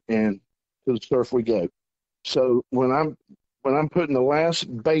and to the surf we go. So when I'm putting the last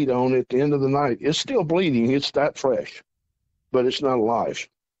bait on at the end of the night, it's still bleeding. It's that fresh, but it's not alive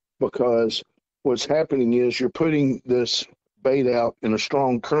because what's happening is you're putting this bait out in a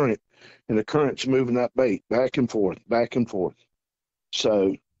strong current and the current's moving that bait back and forth, back and forth.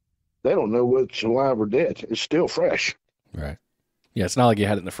 So they don't know whether it's alive or dead. It's still fresh. Right. Yeah, it's not like you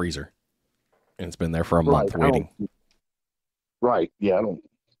had it in the freezer and it's been there for a month waiting. Right. Yeah,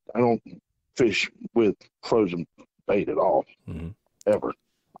 I don't fish with frozen bait at all, ever.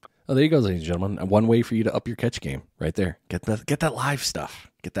 Oh, there you go, ladies and gentlemen. One way for you to up your catch game, right there. Get that live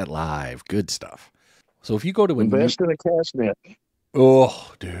stuff. Get that live good stuff. So if you go to invest in a cast net.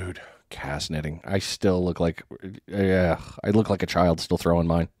 Oh, dude, cast netting. I still look like, I look like a child still throwing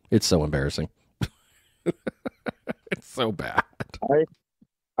mine. It's so embarrassing. It's so bad.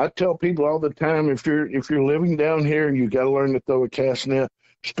 I tell people all the time, if you're living down here, you got to learn to throw a cast net.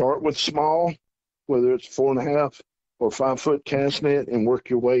 Start with small, whether it's 4.5 or 5 foot cast net, and work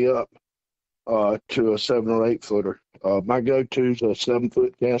your way up to a 7 or 8 footer. My go-to is a 7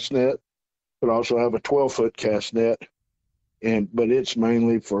 foot cast net, but also have a 12 foot cast net, but it's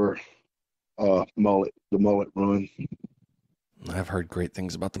mainly for mullet, the mullet run. I've heard great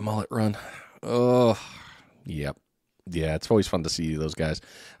things about the mullet run. Oh, yep. Yeah, it's always fun to see those guys.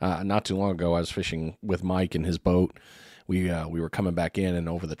 Not too long ago, I was fishing with Mike in his boat. We were coming back in, and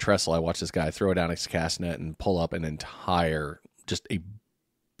over the trestle, I watched this guy throw down his cast net and pull up an entire, just a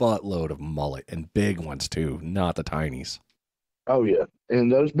buttload of mullet, and big ones too, not the tinies. Oh, yeah.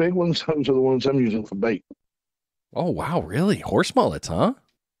 And those big ones, those are the ones I'm using for bait. Oh, wow, really? Horse mullets, huh?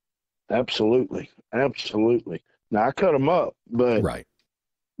 Absolutely. Absolutely. Now, I cut them up, but right.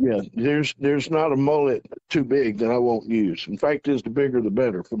 Yeah, there's not a mullet too big that I won't use. In fact, the bigger the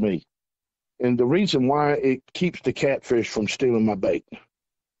better for me. And the reason why, it keeps the catfish from stealing my bait.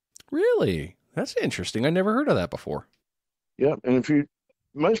 Really? That's interesting. I never heard of that before. Yep. And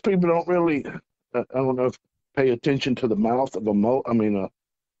most people don't really, I don't know, if pay attention to the mouth of a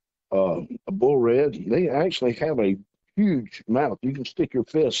bull red. They actually have a huge mouth. You can stick your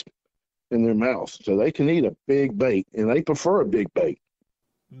fist in their mouth, so they can eat a big bait, and they prefer a big bait.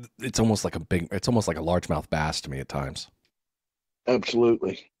 It's almost like a largemouth bass to me at times.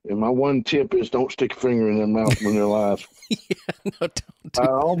 Absolutely. And my one tip is don't stick a finger in their mouth when they're alive. Yeah, no, don't do I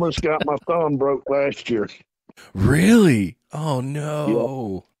almost got my thumb broke last year. Really? Oh,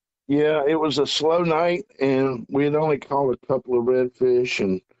 no. Yeah, it was a slow night, and we had only caught a couple of redfish,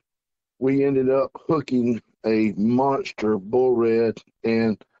 and we ended up hooking a monster bull red,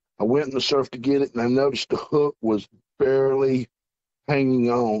 and I went in the surf to get it, and I noticed the hook was barely hanging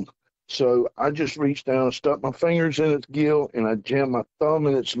on. So I just reached down and stuck my fingers in its gill, and I jammed my thumb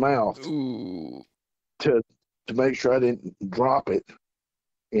in its mouth to make sure I didn't drop it.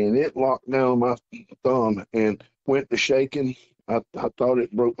 And it locked down my thumb and went to shaking. I thought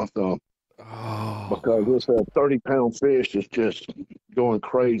it broke my thumb. Oh. Because this 30-pound fish is just going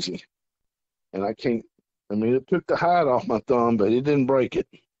crazy. And I can't I mean, it took the hide off my thumb, but it didn't break it.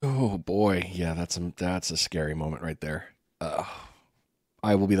 Oh boy, yeah, that's a scary moment right there.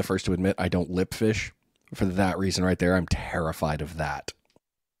 I will be the first to admit I don't lip fish. For that reason right there, I'm terrified of that.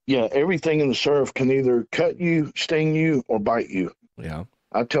 Yeah, everything in the surf can either cut you, sting you, or bite you. Yeah.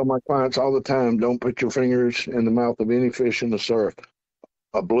 I tell my clients all the time, don't put your fingers in the mouth of any fish in the surf.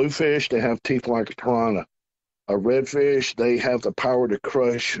 A bluefish, they have teeth like a piranha. A redfish, they have the power to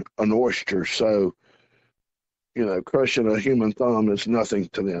crush an oyster. So, crushing a human thumb is nothing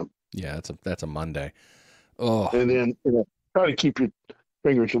to them. Yeah, that's a Monday. Oh. And then, try to keep your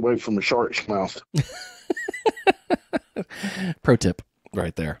fingers away from a shark's mouth. Pro tip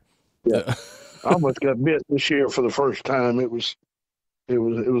right there. Yeah. I almost got bit this year for the first time. It was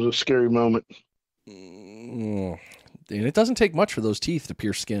a scary moment. And it doesn't take much for those teeth to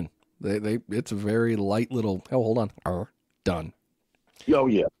pierce skin. It's a very light little. Oh, hold on. Done. Oh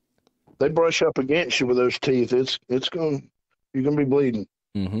yeah, they brush up against you with those teeth. You're gonna be bleeding.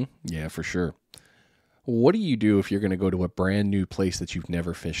 Mm-hmm. Yeah, for sure. What do you do if you're going to go to a brand new place that you've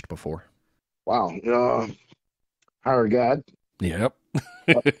never fished before? Wow. Hire a guide. Yep.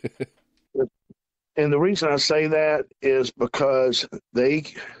 And the reason I say that is because they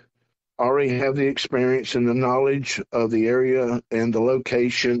already have the experience and the knowledge of the area and the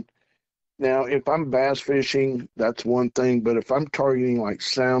location. Now, if I'm bass fishing, that's one thing. But if I'm targeting like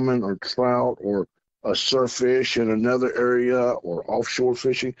salmon or trout or a surf fish in another area or offshore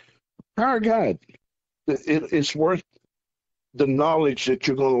fishing, hire a guide. It's worth the knowledge that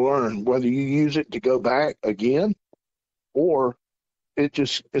you're going to learn, whether you use it to go back again or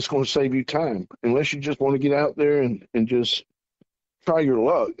it's going to save you time. Unless you just want to get out there and just try your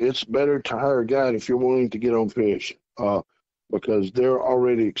luck, it's better to hire a guide if you're willing to get on fish. Because they're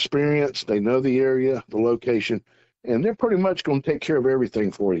already experienced, they know the area, the location, and they're pretty much going to take care of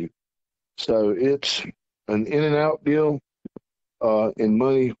everything for you. So it's an in and out deal, and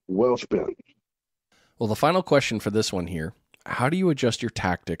money well spent. Well, the final question for this one here, how do you adjust your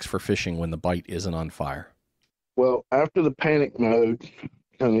tactics for fishing when the bite isn't on fire? Well, after the panic mode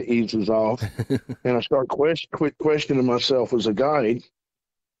kind of eases off and I start quit questioning myself as a guide,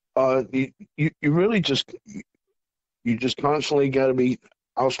 you really just constantly got to be.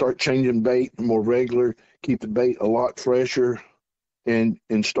 I'll start changing bait more regular, keep the bait a lot fresher, and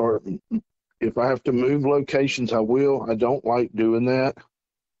start. If I have to move locations, I will. I don't like doing that,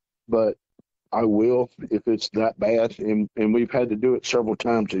 but I will if it's that bad. And we've had to do it several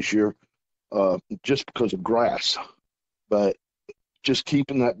times this year, just because of grass. But just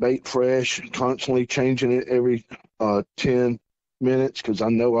keeping that bait fresh, constantly changing it every 10 minutes because I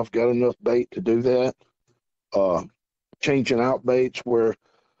know I've got enough bait to do that. Changing out baits where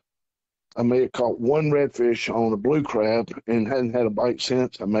I may have caught one redfish on a blue crab and hadn't had a bite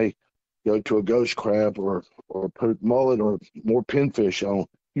since. I may go to a ghost crab or put mullet or more pinfish on.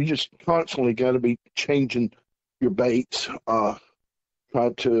 You just constantly got to be changing your baits, try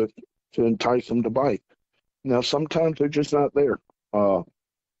to entice them to bite. Now, sometimes they're just not there. For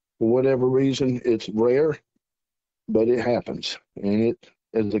whatever reason, it's rare, but it happens. And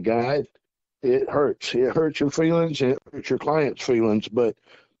as a guide, it hurts. It hurts your feelings and it hurts your client's feelings, but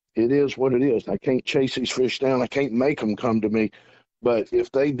it is what it is. I can't chase these fish down. I can't make them come to me. But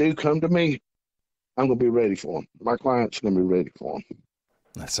if they do come to me, I'm going to be ready for them. My client's going to be ready for them.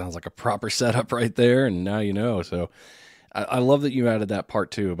 That sounds like a proper setup right there, and now you know. So I love that you added that part,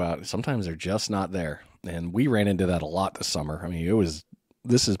 too, about sometimes they're just not there. And we ran into that a lot this summer. I mean,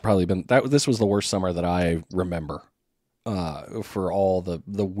 this was the worst summer that I remember. For all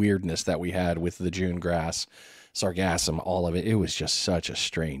the weirdness that we had with the June grass, sargassum, all of it. It was just such a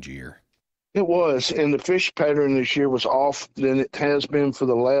strange year. It was, and the fish pattern this year was off than it has been for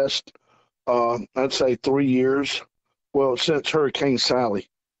the last, I'd say 3 years. Well, since Hurricane Sally.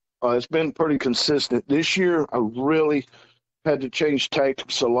 It's been pretty consistent. This year, I really had to change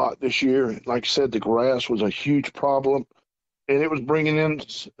tactics a lot this year. Like I said, the grass was a huge problem, and it was bringing in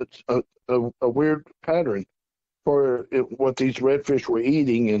a weird pattern for what these redfish were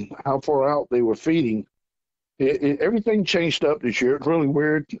eating and how far out they were feeding. Everything changed up this year. It's really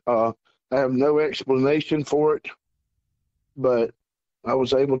weird. I have no explanation for it, but I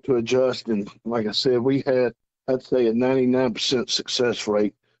was able to adjust. And like I said, we had, I'd say, a 99% success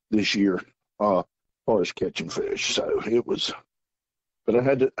rate this year as far as catching fish. So it was, but I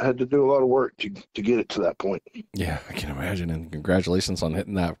had to do a lot of work to get it to that point. Yeah, I can imagine. And congratulations on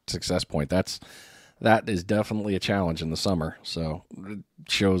hitting that success point. That is definitely a challenge in the summer. So it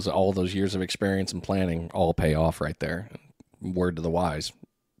shows all those years of experience and planning all pay off right there. Word to the wise,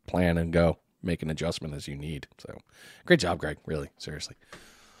 plan and go, make an adjustment as you need. So great job, Greg. Really, seriously.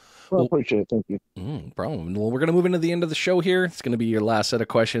 Well, I Well, appreciate it. Thank you. problem. Well, we're going to move into the end of the show here. It's going to be your last set of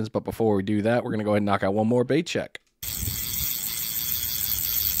questions. But before we do that, we're going to go ahead and knock out one more bait check.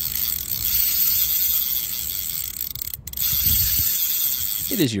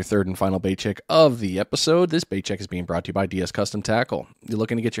 It is your third and final bait check of the episode. This bait check is being brought to you by DS Custom Tackle. You're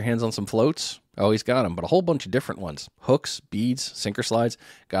looking to get your hands on some floats? Oh, he's got them, but a whole bunch of different ones. Hooks, beads, sinker slides,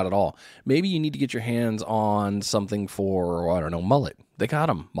 got it all. Maybe you need to get your hands on something for, I don't know, mullet. They got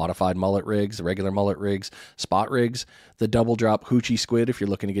them. Modified mullet rigs, regular mullet rigs, spot rigs, the double drop hoochie squid if you're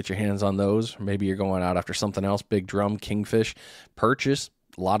looking to get your hands on those. Maybe you're going out after something else, big drum, kingfish, purchase.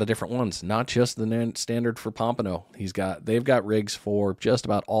 A lot of different ones, not just the standard for pompano. They've got rigs for just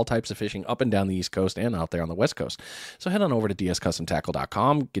about all types of fishing up and down the East Coast and out there on the West Coast. So head on over to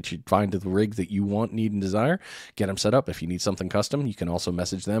dscustomtackle.com, find the rig that you want, need, and desire, get them set up. If you need something custom, you can also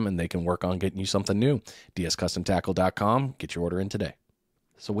message them and they can work on getting you something new. dscustomtackle.com, get your order in today.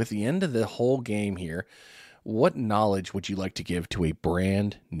 So with the end of the whole game here, what knowledge would you like to give to a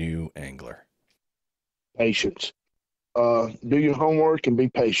brand new angler? Patience. Do your homework and be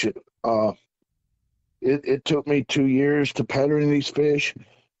patient. It took me 2 years to pattern these fish,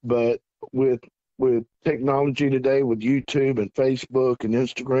 but with technology today, with YouTube and Facebook and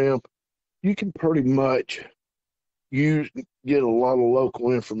Instagram, you can pretty much get a lot of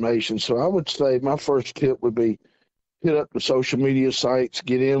local information. So I would say my first tip would be hit up the social media sites,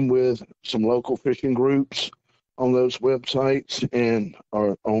 get in with some local fishing groups on those websites and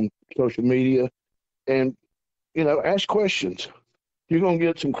or on social media, and ask questions. You're going to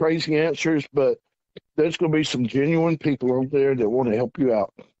get some crazy answers, but there's going to be some genuine people out there that want to help you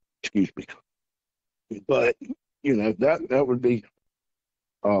out. Excuse me. But, that would be,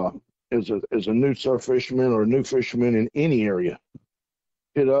 as a new surf fisherman or a new fisherman in any area,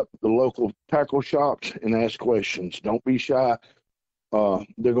 hit up the local tackle shops and ask questions. Don't be shy.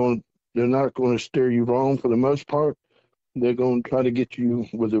 They're not going to steer you wrong for the most part. They're going to try to get you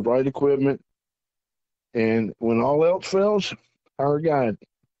with the right equipment. And when all else fails, hire a guide.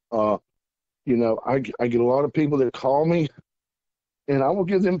 I get a lot of people that call me, and I will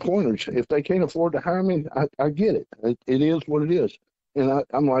give them pointers. If they can't afford to hire me, I get it. It is what it is. And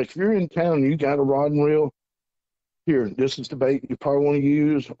I'm like, if you're in town and you got a rod and reel, here, this is the bait you probably want to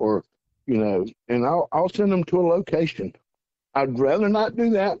use, or, and I'll send them to a location. I'd rather not do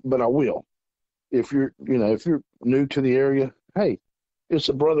that, but I will. If you're new to the area, hey, it's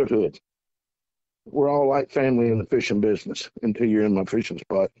a brotherhood. We're all like family in the fishing business until you're in my fishing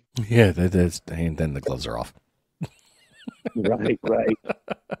spot. Yeah, and then the gloves are off. Right.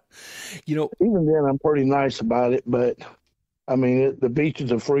 Even then, I'm pretty nice about it. But I mean, the beach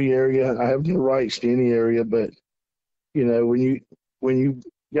is a free area. I have no rights to any area. But when you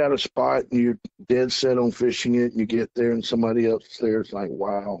got a spot and you're dead set on fishing it, and you get there and somebody else is there, it's like,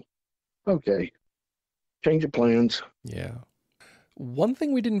 wow, okay, change of plans. Yeah. One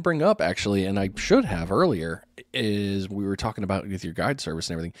thing we didn't bring up, actually, and I should have earlier, is we were talking about with your guide service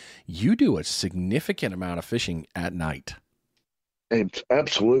and everything. You do a significant amount of fishing at night.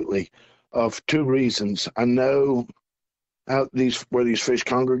 Absolutely. For two reasons. I know where these fish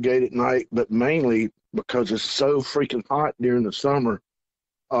congregate at night, but mainly because it's so freaking hot during the summer.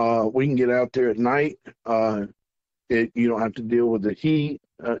 We can get out there at night. You don't have to deal with the heat.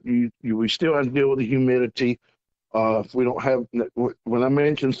 We still have to deal with the humidity. If we don't have, when I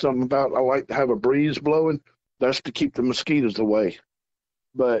mentioned something about I like to have a breeze blowing, that's to keep the mosquitoes away.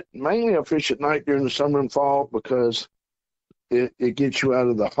 But mainly I fish at night during the summer and fall because it gets you out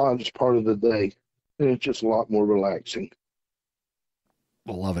of the hottest part of the day. And it's just a lot more relaxing.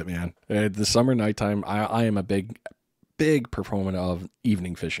 I love it, man. The summer nighttime, I am a big proponent of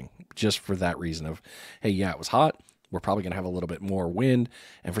evening fishing just for that reason of, hey, yeah, it was hot. We're probably going to have a little bit more wind.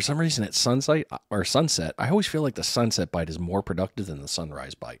 And for some reason at sunset, I always feel like the sunset bite is more productive than the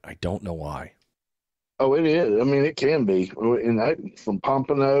sunrise bite. I don't know why. Oh, it is. I mean, it can be. And from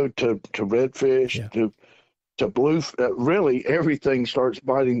pompano to redfish to blue, really everything starts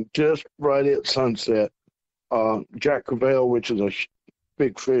biting just right at sunset. Jack crevalle, which is a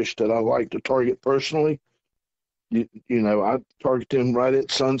big fish that I like to target personally. I target them right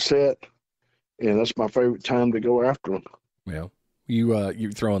at sunset. And that's my favorite time to go after them. Yeah.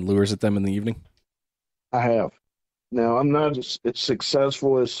 You throwing lures at them in the evening? I have. Now, I'm not as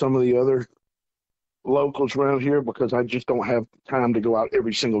successful as some of the other locals around here because I just don't have time to go out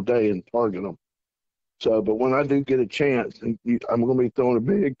every single day and target them. So, but when I do get a chance, I'm going to be throwing a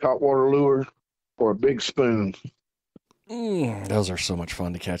big topwater lure or a big spoon. Those are so much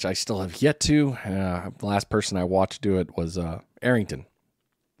fun to catch. I still have yet to. The last person I watched do it was Arrington.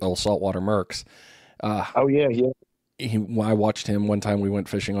 Old saltwater Mercs. Oh yeah. I watched him one time. We went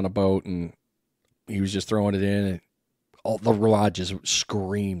fishing on a boat, and he was just throwing it in, and all the rod just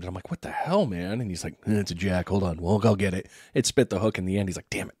screamed. And I'm like, what the hell, man? And he's like, it's a jack. Hold on. Well, I'll get it. It spit the hook in the end. He's like,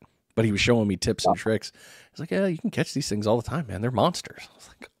 damn it. But he was showing me tips and tricks. He's like, yeah, you can catch these things all the time, man. They're monsters. I was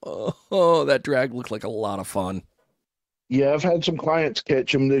like, oh, that drag looked like a lot of fun. Yeah, I've had some clients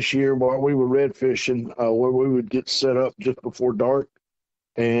catch them this year while we were red fishing, where we would get set up just before dark,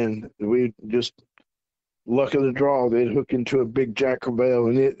 and we just, luck of the draw, they'd hook into a big jack crevalle,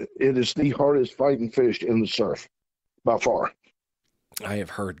 and it is the hardest fighting fish in the surf by far. I have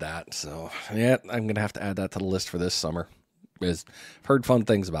heard that. So, yeah, I'm going to have to add that to the list for this summer. Because I've heard fun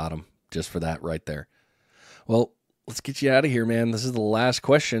things about them just for that right there. Well, let's get you out of here, man. This is the last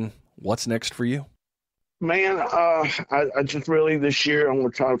question. What's next for you? Man, I just really this year I'm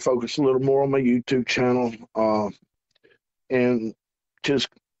going to try to focus a little more on my YouTube channel, and just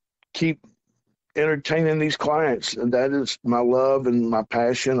keep entertaining these clients. And that is my love and my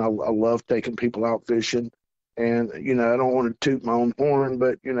passion. I love taking people out fishing. And, you know, I don't want to toot my own horn,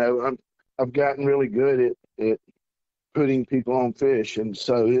 but, you know, I've gotten really good at putting people on fish. And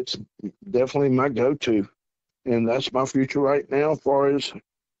so it's definitely my go-to. And that's my future right now. As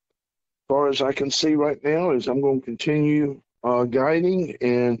far as I can see right now is I'm going to continue guiding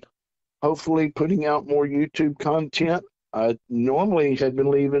and hopefully putting out more YouTube content. I normally had been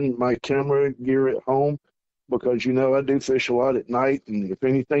leaving my camera gear at home because, you know, I do fish a lot at night. And if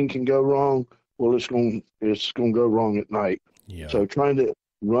anything can go wrong, well, it's going to go wrong at night. Yeah. So trying to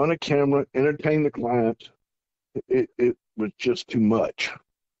run a camera, entertain the clients, it was just too much.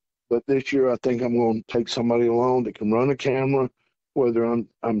 But this year, I think I'm going to take somebody along that can run a camera, whether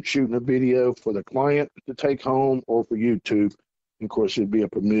I'm shooting a video for the client to take home or for YouTube. And of course, it'd be a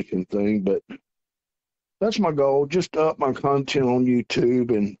permission thing, but that's my goal, just to up my content on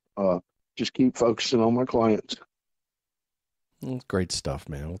YouTube and just keep focusing on my clients. Great stuff,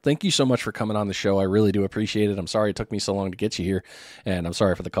 man. Well, thank you so much for coming on the show. I really do appreciate it. I'm sorry it took me so long to get you here, and I'm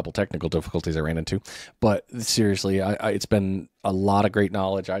sorry for the couple technical difficulties I ran into. But seriously, it's been a lot of great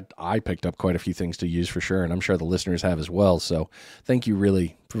knowledge. I picked up quite a few things to use for sure, and I'm sure the listeners have as well. So thank you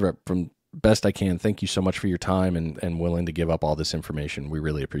really, from best I can. Thank you so much for your time and willing to give up all this information. We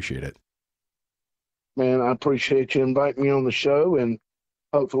really appreciate it. Man, I appreciate you inviting me on the show, and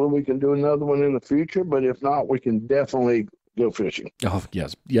hopefully we can do another one in the future. But if not, we can definitely go fishing. Oh,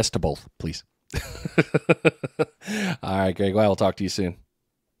 yes. Yes to both, please. All right, Greg. Well, I'll talk to you soon.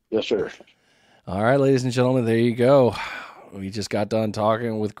 Yes, sir. All right, ladies and gentlemen, there you go. We just got done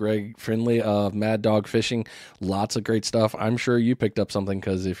talking with Greg Findley of Maddog Fishing. Lots of great stuff. I'm sure you picked up something,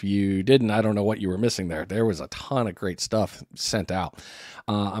 because if you didn't, I don't know what you were missing there. There was a ton of great stuff sent out.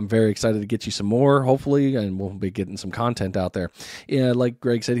 I'm very excited to get you some more, hopefully, and we'll be getting some content out there. Yeah, like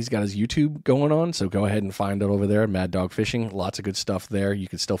Greg said, he's got his YouTube going on, so go ahead and find it over there, Maddog Fishing. Lots of good stuff there. You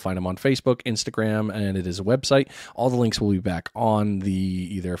can still find him on Facebook, Instagram, and it is a website. All the links will be back on the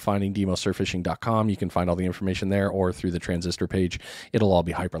either findingdemosurffishing.com. You can find all the information there, or through the Transistor page. It'll all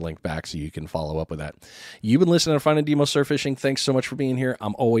be hyperlinked back, so you can follow up with that. You've been listening to Finding Demo Surf Fishing. Thanks so much for being here.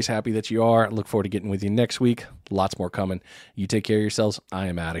 I'm always happy that you are. I look forward to getting with you next week. Lots more coming. You take care of yourselves. I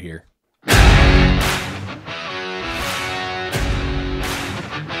am out of here.